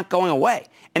pandemic's not going away.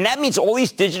 And that means all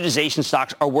these digitization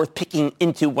stocks are worth picking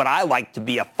into what I like to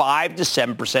be a 5 to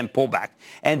 7% pullback.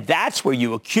 And that's where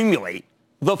you accumulate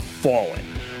the fallen.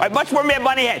 All right, much more Mad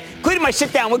Money ahead, including my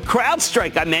sit-down with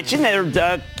CrowdStrike I mentioned.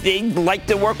 They like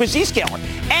to work with Zscaler.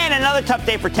 And another tough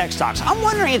day for tech stocks. I'm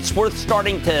wondering if it's worth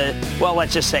starting to, well,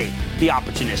 let's just say, be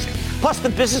opportunistic. Plus, the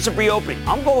business of reopening.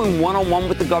 I'm going one-on-one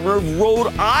with the governor of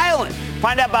Rhode Island.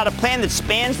 Find out about a plan that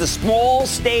spans the small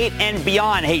state and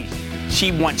beyond. Hey,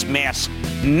 she wants masks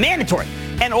mandatory.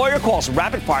 And all your calls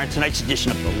rapid fire in tonight's edition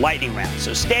of the Lightning Round.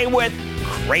 So stay with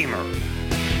Kramer.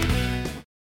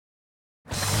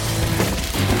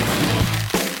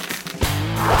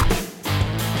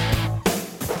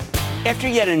 After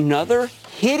yet another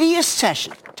hideous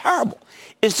session, terrible,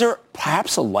 is there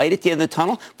perhaps a light at the end of the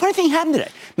tunnel? Funny thing happened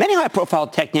today. Many high-profile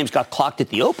tech names got clocked at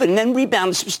the open and then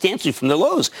rebounded substantially from their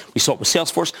lows. We saw it with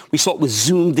Salesforce. We saw it with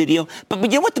Zoom Video. But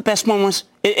you know what the best one was?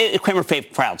 Kramer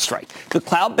fave CrowdStrike, the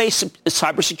cloud-based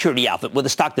cybersecurity outfit with a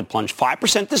stock that plunged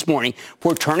 5% this morning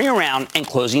for turning around and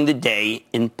closing the day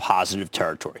in positive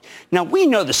territory. Now, we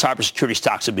know the cybersecurity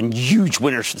stocks have been huge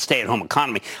winners for the stay-at-home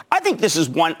economy. I think this is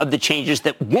one of the changes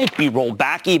that won't be rolled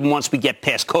back even once we get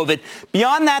past COVID.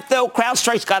 Beyond that, though,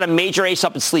 CrowdStrike's got a major ace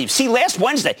up its sleeve. See, last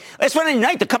Wednesday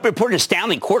night, the company reported an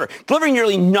astounding quarter, delivering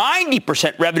nearly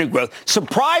 90% revenue growth,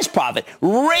 surprise profit,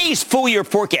 raised full-year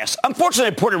forecasts. Unfortunately,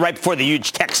 it reported right before the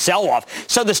huge tech sell-off,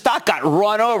 so the stock got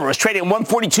run over. It was trading at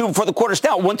 142 before the quarter's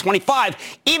down, 125,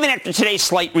 even after today's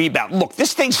slight rebound. Look,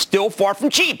 this thing's still far from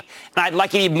cheap, and I'd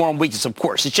like it even more on weakness, of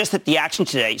course. It's just that the action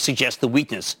today suggests the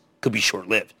weakness could be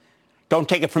short-lived. Don't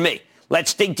take it from me.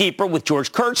 Let's dig deeper with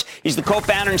George Kurtz. He's the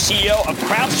co-founder and CEO of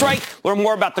CrowdStrike. Learn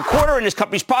more about the quarter and his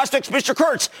company's prospects. Mr.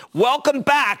 Kurtz, welcome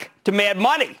back to Mad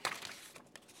Money.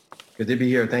 Good to be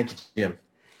here. Thank you, Jim.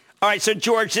 All right, so,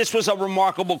 George, this was a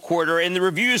remarkable quarter, and the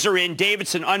reviews are in.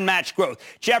 Davidson, unmatched growth.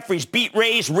 Jefferies, beat,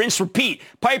 raise, rinse, repeat.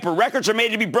 Piper, records are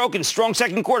made to be broken. Strong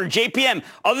second quarter. JPM,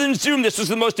 other than Zoom, this was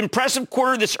the most impressive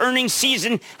quarter this earnings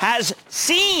season has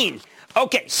seen.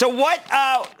 Okay, so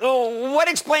what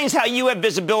explains how you have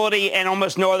visibility and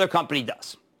almost no other company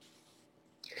does?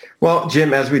 Well,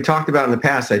 Jim, as we talked about in the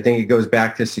past, I think it goes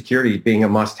back to security being a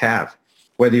must-have.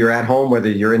 Whether you're at home, whether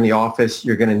you're in the office,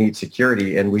 you're going to need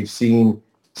security. And we've seen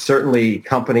certainly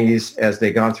companies, as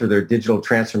they've gone through their digital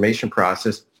transformation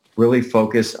process, really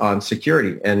focus on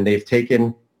security. And they've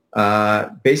taken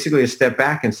basically a step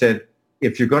back and said,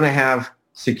 if you're going to have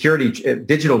security,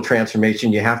 digital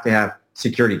transformation, you have to have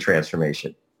security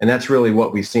transformation. And that's really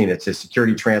what we've seen. It's a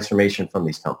security transformation from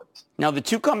these companies. Now, the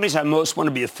two companies I most want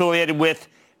to be affiliated with,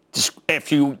 if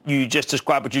you just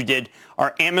described what you did,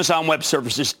 are Amazon Web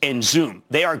Services and Zoom.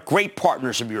 They are great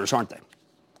partners of yours, aren't they?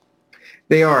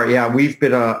 They are, yeah. We've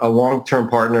been a long-term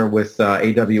partner with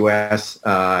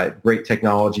AWS, great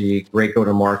technology, great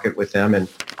go-to-market with them, and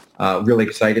really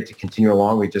excited to continue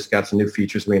along. We just got some new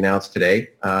features we announced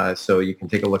today, so you can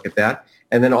take a look at that.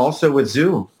 And then also with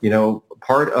Zoom,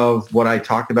 part of what I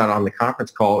talked about on the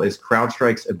conference call is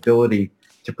CrowdStrike's ability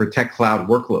to protect cloud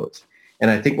workloads. And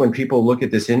I think when people look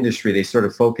at this industry, they sort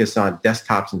of focus on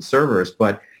desktops and servers,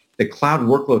 but the cloud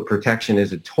workload protection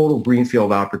is a total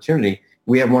greenfield opportunity.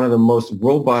 We have one of the most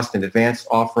robust and advanced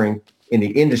offering in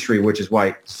the industry, which is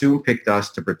why Zoom picked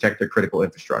us to protect their critical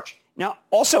infrastructure. Now,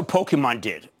 also Pokemon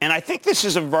did. And I think this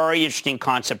is a very interesting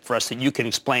concept for us that you can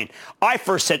explain. I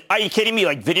first said, are you kidding me?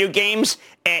 Like video games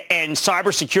and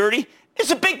cybersecurity? It's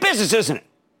a big business, isn't it?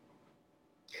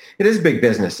 It is big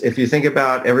business. If you think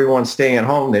about everyone staying at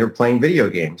home, they were playing video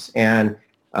games. And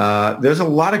there's a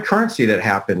lot of currency that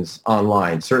happens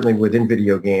online, certainly within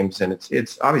video games. And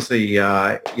it's obviously,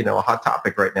 a hot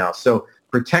topic right now. So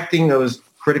protecting those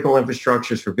critical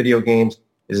infrastructures for video games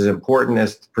is as important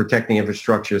as protecting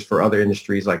infrastructures for other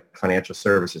industries like financial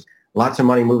services. Lots of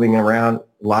money moving around,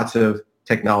 lots of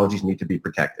technologies need to be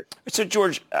protected. So,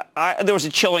 George, there was a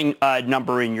chilling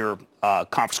number in your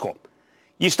conference call.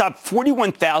 You stopped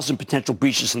 41,000 potential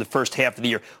breaches in the first half of the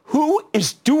year. Who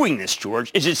is doing this, George?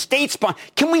 Is it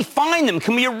state-sponsored? Can we find them?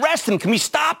 Can we arrest them? Can we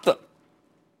stop them?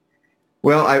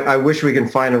 Well, I wish we can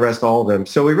find and arrest all of them.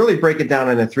 So we really break it down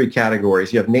into three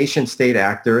categories. You have nation-state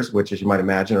actors, which, as you might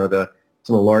imagine, are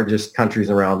some of the largest countries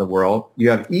around the world.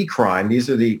 You have e-crime. These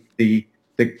are the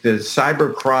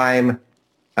cyber crime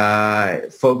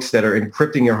folks that are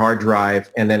encrypting your hard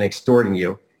drive and then extorting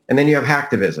you. And then you have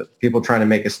hacktivism, people trying to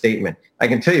make a statement. I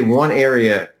can tell you one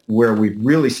area where we've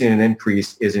really seen an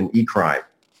increase is in e-crime.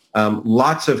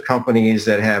 Lots of companies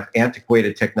that have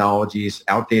antiquated technologies,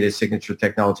 outdated signature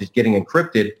technologies getting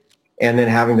encrypted and then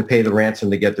having to pay the ransom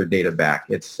to get their data back.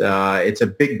 It's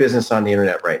a big business on the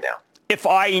internet right now. If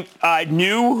I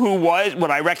knew who was,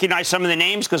 would I recognize some of the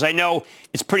names? Because I know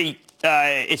it's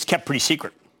kept pretty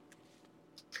secret.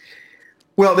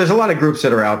 Well, there's a lot of groups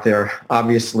that are out there,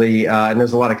 obviously, and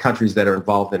there's a lot of countries that are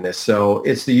involved in this. So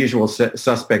it's the usual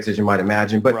suspects, as you might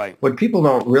imagine. But What people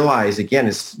don't realize, again,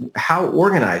 is how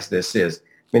organized this is. I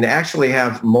mean, to actually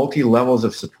have multi-levels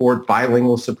of support,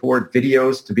 bilingual support,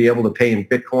 videos to be able to pay in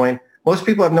Bitcoin. Most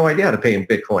people have no idea how to pay in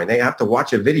Bitcoin. They have to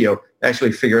watch a video to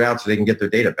actually figure it out so they can get their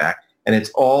data back. And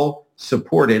it's all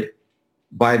supported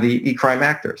by the e-crime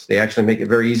actors. They actually make it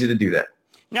very easy to do that.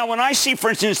 Now, when I see, for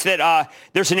instance, that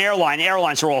there's an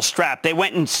airlines are all strapped. They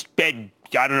went and spent,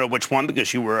 I don't know which one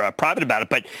because you were private about it,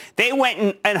 but they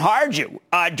went and hired you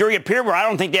during a period where I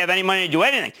don't think they have any money to do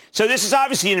anything. So this is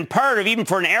obviously an imperative even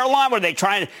for an airline where they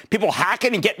trying to people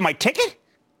hacking and getting my ticket?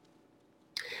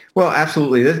 Well,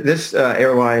 absolutely. This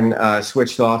airline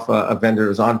switched off a vendor that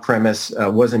was on premise,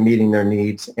 wasn't meeting their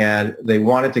needs, and they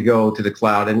wanted to go to the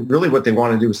cloud. And really what they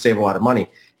wanted to do was save a lot of money.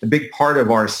 The big part of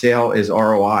our sale is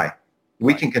ROI.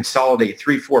 We can consolidate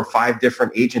 3, 4, 5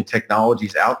 different agent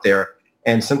technologies out there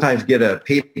and sometimes get a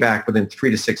payback within 3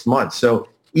 to 6 months. So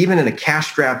even in a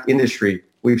cash-strapped industry,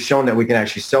 we've shown that we can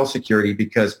actually sell security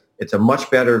because it's a much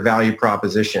better value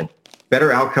proposition,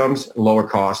 better outcomes, lower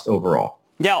cost overall.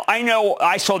 Now, I know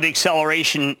I saw the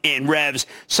acceleration in revs.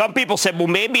 Some people said, well,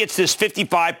 maybe it's this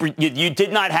 55. You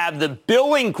did not have the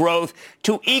billing growth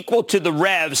to equal to the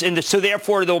revs, and so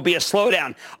therefore there will be a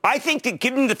slowdown. I think that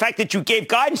given the fact that you gave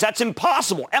guidance, that's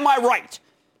impossible. Am I right?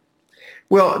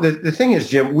 Well, the thing is,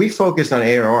 Jim, we focus on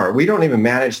ARR. We don't even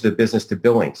manage the business to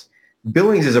billings.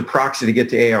 Billings is a proxy to get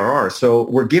to ARR. So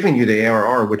we're giving you the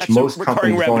ARR, which that's most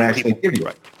companies don't actually give you.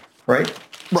 Right?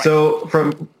 So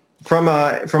from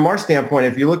our standpoint,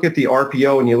 if you look at the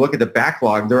RPO and you look at the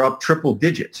backlog, they're up triple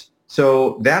digits.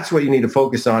 So that's what you need to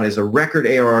focus on is a record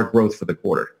ARR growth for the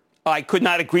quarter. I could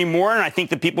not agree more, and I think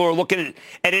that people who are looking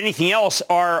at anything else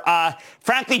are,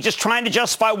 frankly, just trying to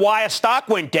justify why a stock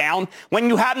went down when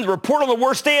you happen to report on the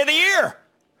worst day of the year.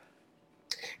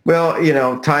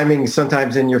 Well, timing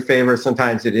sometimes in your favor,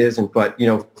 sometimes it isn't. But,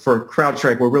 for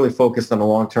CrowdStrike, we're really focused on the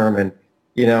long term, and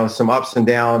some ups and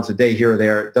downs, a day here or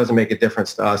there, it doesn't make a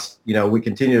difference to us. We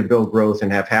continue to build growth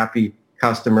and have happy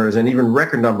customers and even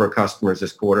record number of customers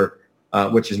this quarter,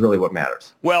 which is really what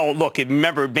matters. Well, look,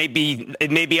 remember,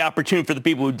 it may be opportune for the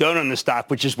people who don't own the stock,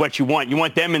 which is what you want. You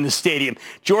want them in the stadium.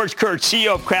 George Kurtz,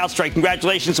 CEO of CrowdStrike,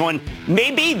 congratulations on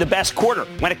maybe the best quarter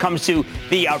when it comes to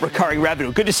the recurring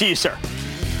revenue. Good to see you, sir.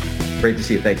 Great to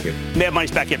see you. Thank you. Mad Money's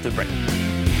back after the break.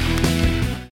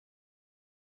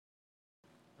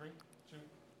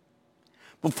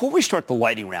 Before we start the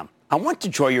lightning round, I want to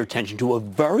draw your attention to a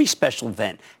very special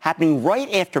event happening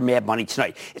right after Mad Money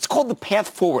tonight. It's called The Path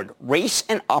Forward, Race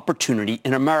and Opportunity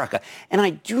in America. And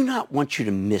I do not want you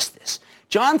to miss this.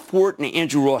 John Fort and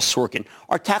Andrew Ross Sorkin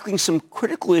are tackling some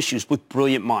critical issues with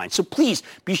brilliant minds. So please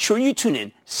be sure you tune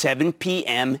in 7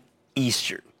 p.m.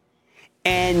 Eastern.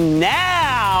 And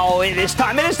now it is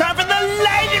time for the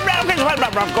lightning round.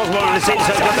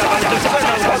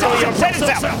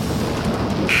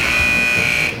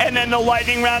 And then the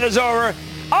lightning round is over.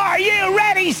 Are you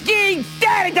ready, skiing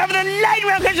daddy? Time for the lightning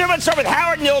round. Let's start with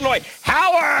Howard in Illinois.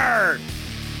 Howard!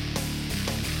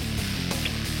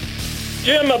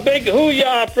 Jim, a big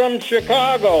hoo-yah from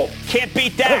Chicago. Can't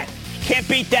beat that. Can't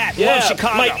beat that. Yeah, Love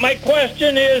Chicago. My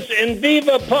question is,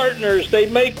 Enviva Partners, they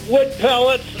make wood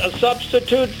pellets a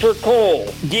substitute for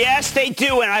coal. Yes, they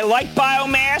do, and I like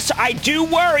biomass. I do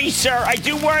worry, sir. I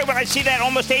do worry when I see that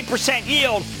almost 8%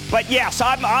 yield. But yes,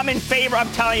 I'm in favor.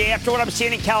 I'm telling you, after what I'm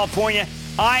seeing in California,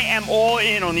 I am all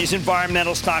in on these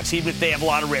environmental stocks, even if they have a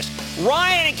lot of risk.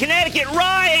 Ryan in Connecticut.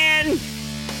 Ryan!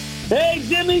 Hey,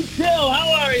 Jimmy Chill,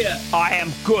 how are you? I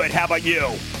am good. How about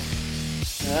you?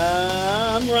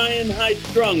 I'm Ryan High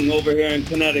Strung over here in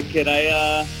Connecticut.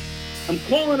 I'm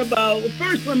calling about,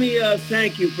 first let me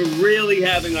thank you for really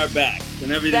having our backs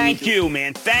and everything. Thank you,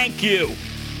 man. Thank you.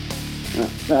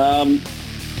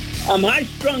 I'm high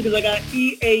strung because I got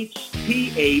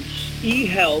EHPH,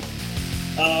 eHealth.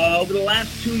 Over the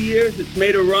last 2 years, it's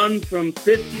made a run from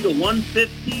 50 to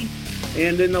 150.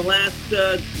 And in the last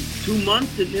 2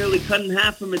 months, it nearly cut in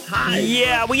half from its high.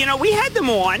 Yeah, well, we had them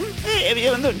on.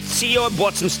 The CEO had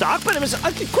bought some stock, but it was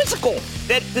quizzical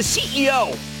that the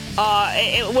CEO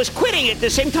was quitting at the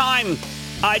same time.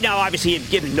 Now, obviously, he had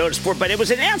given notice for it, but it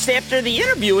was announced after the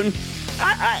interview, and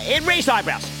it raised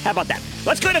eyebrows. How about that?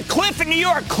 Let's go to Cliff in New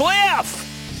York. Cliff!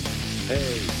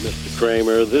 Hey, Mr.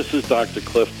 Kramer. This is Dr.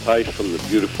 Cliff Tice from the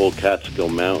beautiful Catskill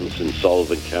Mountains in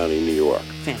Sullivan County, New York.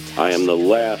 Fantastic. I am the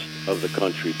last of the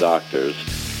country doctors,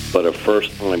 but a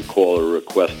first-time caller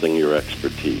requesting your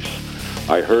expertise.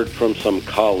 I heard from some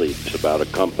colleagues about a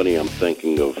company I'm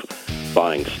thinking of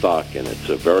buying stock in. It's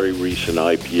a very recent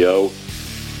IPO,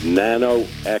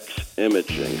 NanoX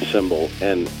Imaging, symbol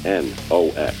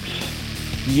NNOX.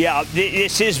 Yeah,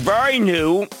 this is very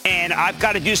new, and I've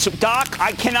got to do some, Doc,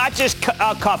 I cannot just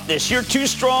cuff this. You're too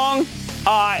strong,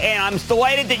 and I'm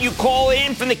delighted that you call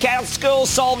in from the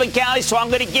Catskills, Sullivan County, so I'm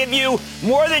going to give you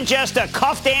more than just a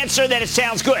cuffed answer that it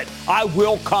sounds good. I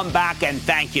will come back and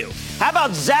thank you. How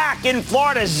about Zach in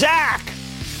Florida? Zach!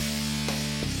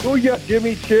 Booyah,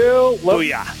 Jimmy Chill. Love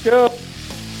Booyah. Chill.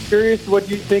 Curious what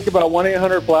you think about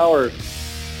 1-800-Flowers.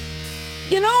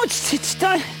 You know, it's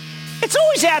done. It's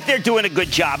always out there doing a good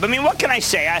job. I mean, what can I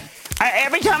say?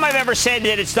 Every time I've ever said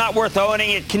that it's not worth owning,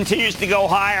 it continues to go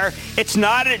higher. It's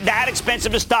not that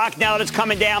expensive a stock now that it's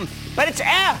coming down. But it's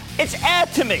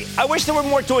to me. I wish there were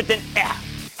more to it than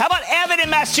How about Evan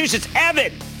in Massachusetts?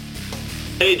 Evan.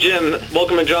 Hey, Jim.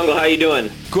 Welcome to Jungle. How you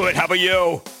doing? Good. How about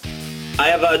you? I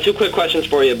have 2 quick questions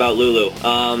for you about Lulu.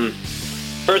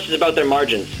 First is about their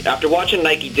margins. After watching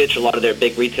Nike ditch a lot of their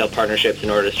big retail partnerships in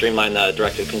order to streamline the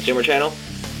direct-to-consumer channel,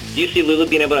 do you see Lulu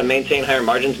being able to maintain higher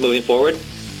margins moving forward?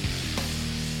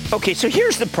 Okay, so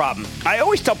here's the problem. I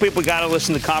always tell people we got to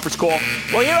listen to the conference call.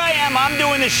 Well, here I am. I'm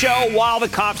doing the show while the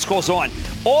conference call's on.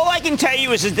 All I can tell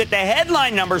you is that the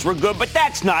headline numbers were good, but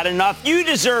that's not enough. You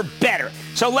deserve better.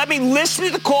 So let me listen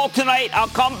to the call tonight. I'll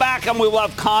come back and we will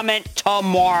have comment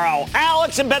tomorrow.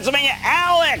 Alex in Pennsylvania.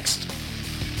 Alex!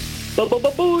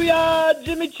 Booyah,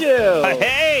 Jimmy Chill.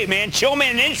 Hey, man. Chill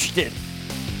man interested.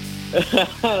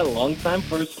 Long time,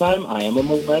 first time. I am a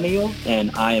millennial,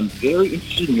 and I am very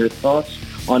interested in your thoughts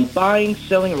on buying,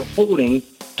 selling, or holding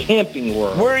Camping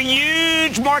World. We're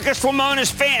huge Marcus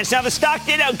Lemonis fans. Now, the stock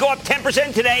did go up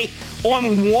 10% today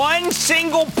on one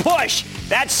single push.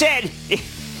 That said,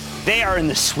 they are in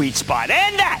the sweet spot.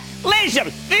 And that, ladies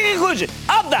and gentlemen, the conclusion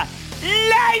of the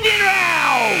Lightning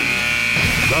Round.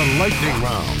 The Lightning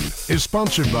Round is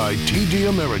sponsored by TD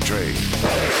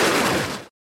Ameritrade.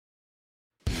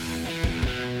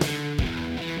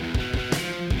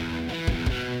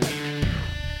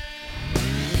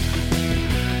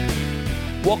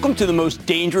 Welcome to the most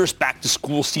dangerous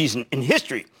back-to-school season in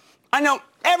history. I know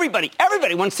everybody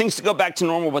wants things to go back to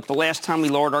normal, but the last time we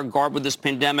lowered our guard with this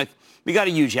pandemic, we got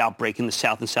a huge outbreak in the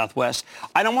South and Southwest.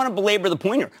 I don't want to belabor the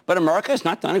point here, but America has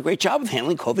not done a great job of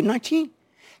handling COVID-19.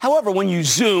 However, when you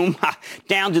zoom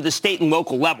down to the state and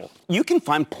local level, you can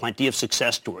find plenty of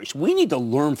success stories. We need to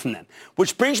learn from them,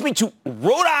 which brings me to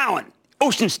Rhode Island,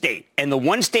 Ocean State, and the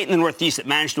one state in the Northeast that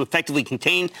managed to effectively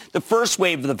contain the first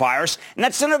wave of the virus. And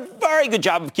that's done a very good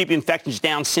job of keeping infections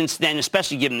down since then,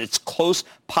 especially given its close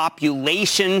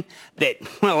population that,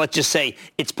 well, let's just say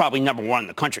it's probably number one in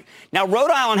the country. Now, Rhode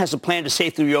Island has a plan to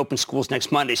safely reopen schools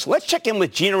next Monday. So let's check in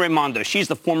with Gina Raimondo. She's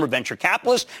the former venture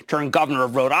capitalist turned governor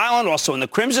of Rhode Island, also in the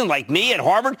Crimson, like me at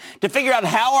Harvard, to figure out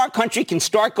how our country can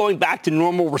start going back to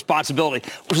normal responsibly.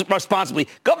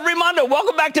 Governor Raimondo,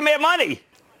 welcome back to Mad Money.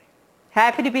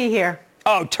 Happy to be here.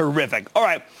 Oh, terrific. All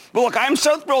right. Well, look, I'm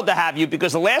so thrilled to have you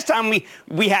because the last time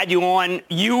we had you on,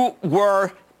 you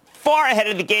were far ahead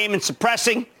of the game in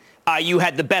suppressing. You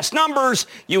had the best numbers.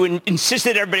 You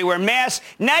insisted everybody wear masks.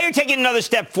 Now you're taking another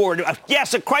step forward.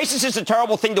 Yes, a crisis is a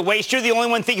terrible thing to waste. You're the only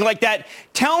one thinking like that.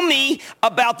 Tell me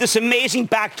about this amazing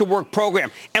back-to-work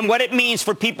program and what it means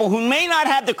for people who may not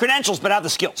have the credentials but have the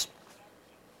skills.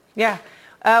 Yeah.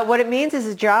 What it means is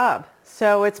a job.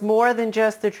 So it's more than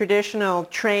just the traditional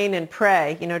train and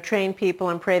pray, train people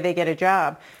and pray they get a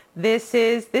job. This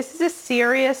is a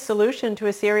serious solution to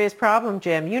a serious problem,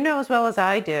 Jim. You know as well as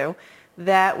I do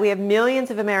that we have millions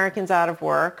of Americans out of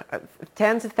work,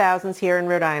 tens of thousands here in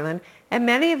Rhode Island, and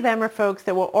many of them are folks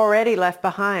that were already left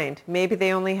behind. Maybe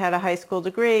they only had a high school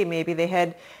degree. Maybe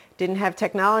they didn't have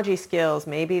technology skills.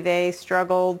 Maybe they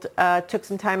struggled, took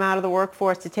some time out of the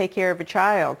workforce to take care of a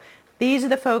child. These are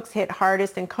the folks hit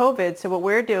hardest in COVID. So what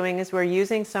we're doing is we're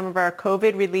using some of our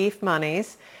COVID relief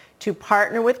monies to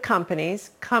partner with companies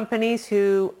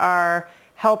who are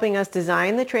helping us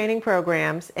design the training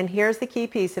programs. And here's the key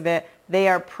piece of it. They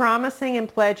are promising and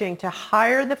pledging to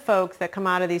hire the folks that come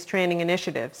out of these training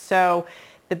initiatives. So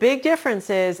The big difference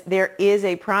is there is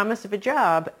a promise of a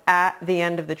job at the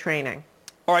end of the training.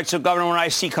 All right, so, Governor, when I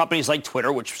see companies like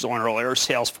Twitter, which was on earlier,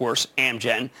 Salesforce,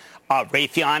 Amgen,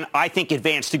 Raytheon, I think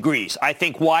advanced degrees. I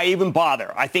think why even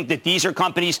bother? I think that these are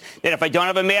companies that if I don't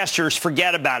have a master's,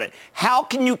 forget about it. How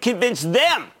can you convince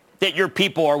them that your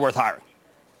people are worth hiring?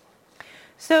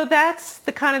 So that's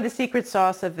the kind of the secret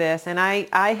sauce of this. And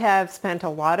I have spent a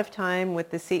lot of time with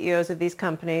the CEOs of these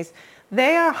companies.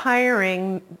 They are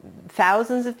hiring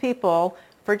thousands of people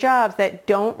for jobs that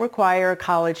don't require a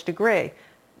college degree.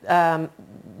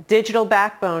 Digital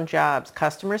backbone jobs,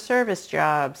 customer service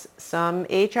jobs, some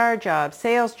HR jobs,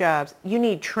 sales jobs. You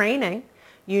need training.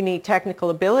 You need technical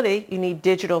ability. You need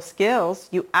digital skills.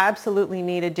 You absolutely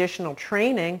need additional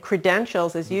training,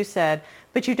 credentials, as you said,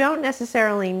 but you don't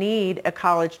necessarily need a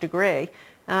college degree.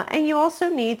 And you also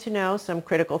need to know some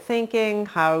critical thinking,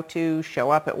 how to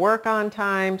show up at work on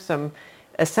time, some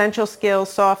essential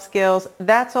skills, soft skills.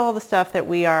 That's all the stuff that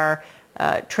we are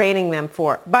training them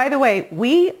for. By the way,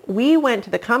 we went to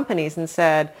the companies and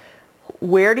said,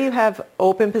 where do you have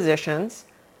open positions?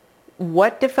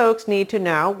 What do folks need to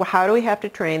know? How do we have to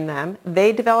train them?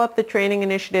 They develop the training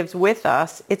initiatives with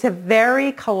us. It's a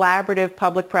very collaborative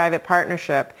public-private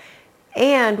partnership,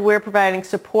 and we're providing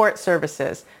support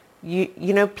services. You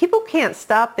know, people can't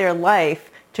stop their life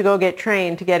to go get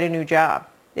trained to get a new job.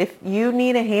 If you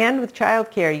need a hand with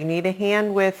childcare, you need a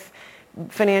hand with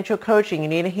financial coaching, you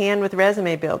need a hand with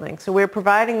resume building. So we're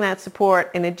providing that support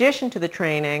in addition to the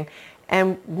training,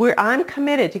 and I'm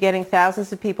committed to getting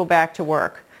thousands of people back to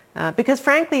work. Because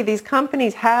frankly, these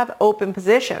companies have open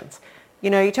positions.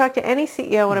 You know, you talk to any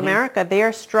CEO in America, they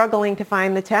are struggling to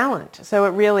find the talent. So it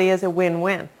really is a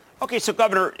win-win. Okay, so,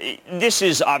 Governor, this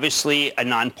is obviously a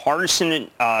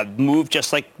nonpartisan move,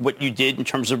 just like what you did in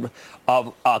terms of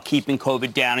keeping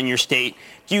COVID down in your state.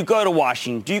 Do you go to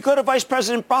Washington? Do you go to Vice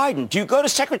President Biden? Do you go to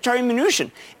Secretary Mnuchin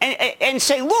and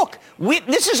say, look,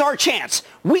 this is our chance.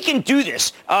 We can do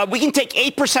this. We can take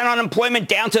 8% unemployment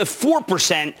down to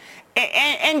 4%.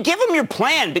 And give them your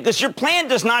plan, because your plan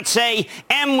does not say,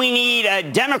 and we need a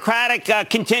Democratic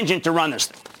contingent to run this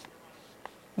thing.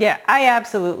 Yeah, I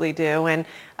absolutely do. And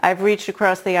I've reached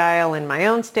across the aisle in my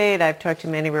own state. I've talked to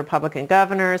many Republican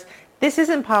governors. This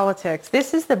isn't politics.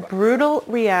 This is the brutal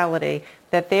reality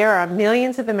that there are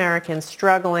millions of Americans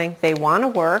struggling. They want to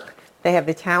work. They have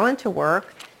the talent to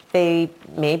work.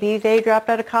 Maybe they dropped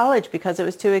out of college because it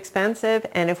was too expensive.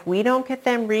 And if we don't get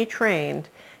them retrained,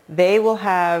 they will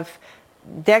have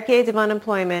decades of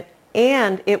unemployment,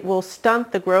 and it will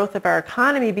stunt the growth of our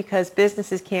economy because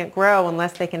businesses can't grow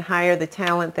unless they can hire the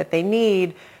talent that they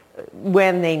need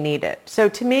when they need it. So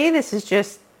to me, this is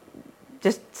just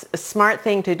a smart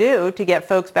thing to do to get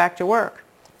folks back to work.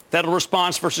 Federal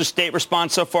response versus state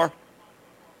response so far?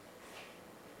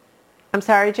 I'm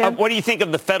sorry, Jim? What do you think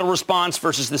of the federal response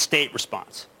versus the state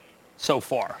response so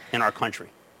far in our country?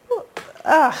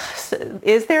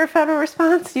 Is there a federal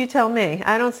response? You tell me.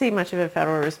 I don't see much of a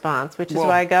federal response, which is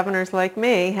why governors like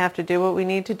me have to do what we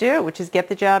need to do, which is get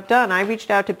the job done. I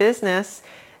reached out to business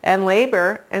and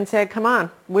labor and said, come on,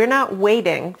 we're not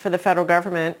waiting for the federal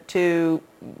government to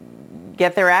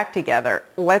get their act together.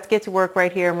 Let's get to work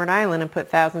right here in Rhode Island and put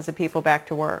thousands of people back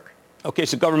to work. Okay,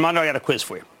 so Governor Mondo, I got a quiz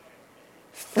for you.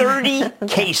 30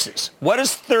 cases. What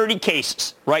is 30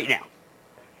 cases right now?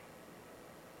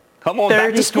 Come on,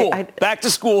 back to school. Back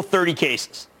to school, 30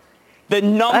 cases. The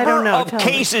number of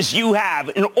cases you have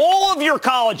in all of your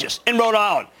colleges in Rhode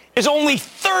Island is only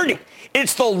 30.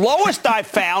 It's the lowest I've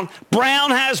found.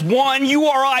 Brown has 1,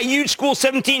 URI, huge school,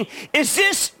 17. Is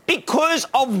this because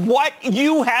of what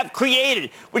you have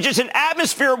created, which is an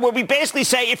atmosphere where we basically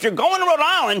say, if you're going to Rhode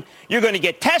Island, you're going to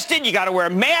get tested, you got to wear a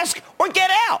mask, or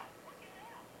get out?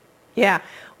 Yeah.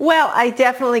 Well, I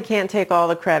definitely can't take all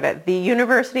the credit. The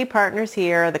university partners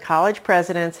here, the college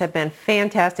presidents have been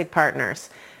fantastic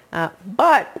partners.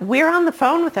 But we're on the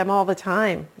phone with them all the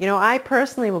time. You know, I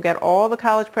personally will get all the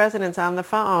college presidents on the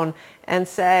phone and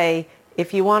say,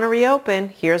 if you want to reopen,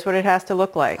 here's what it has to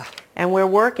look like. And we're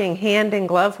working hand in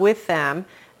glove with them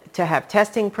to have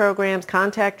testing programs,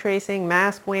 contact tracing,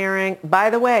 mask wearing. By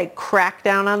the way, crack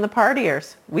down on the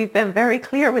partiers. We've been very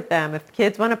clear with them. If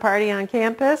kids want to party on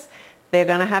campus,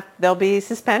 they'll be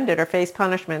suspended or face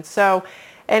punishment. So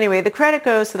anyway, the credit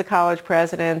goes to the college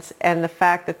presidents and the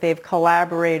fact that they've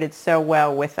collaborated so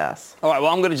well with us. All right,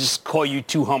 well, I'm going to just call you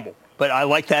too humble. But I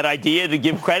like that idea to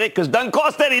give credit because it doesn't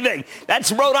cost anything.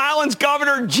 That's Rhode Island's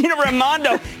Governor Gina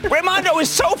Raimondo. Raimondo is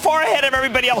so far ahead of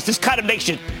everybody else. This kind of makes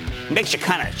you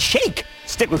kind of shake.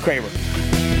 Stick with Kramer.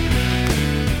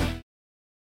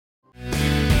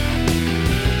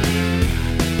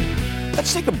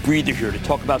 Let's take a breather here to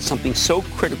talk about something so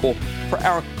critical for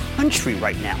our country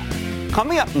right now.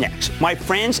 Coming up next, my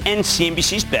friends and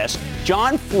CNBC's best,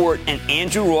 John Ford and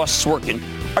Andrew Ross Sorkin,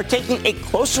 are taking a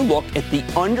closer look at the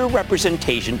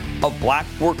underrepresentation of black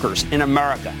workers in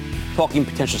America, talking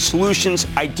potential solutions,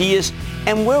 ideas,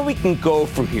 and where we can go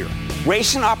from here.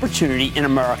 Race and Opportunity in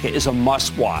America is a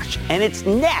must-watch, and it's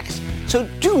next. So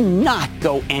do not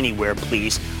go anywhere,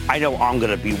 please. I know I'm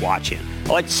going to be watching. I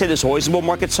like to say there's always a bull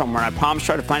market somewhere, and I promise to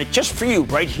try to find it just for you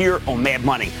right here on Mad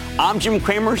Money. I'm Jim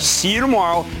Cramer. See you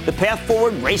tomorrow. The path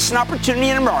forward, race and opportunity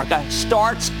in America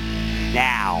starts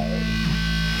now.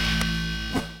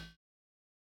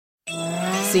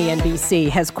 CNBC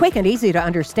has quick and easy to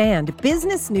understand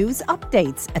business news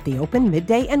updates at the open,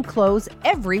 midday, and close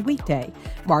every weekday.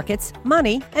 Markets,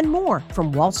 money, and more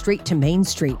from Wall Street to Main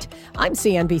Street. I'm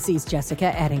CNBC's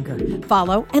Jessica Ettinger.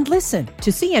 Follow and listen to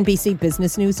CNBC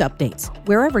Business News Updates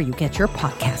wherever you get your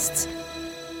podcasts.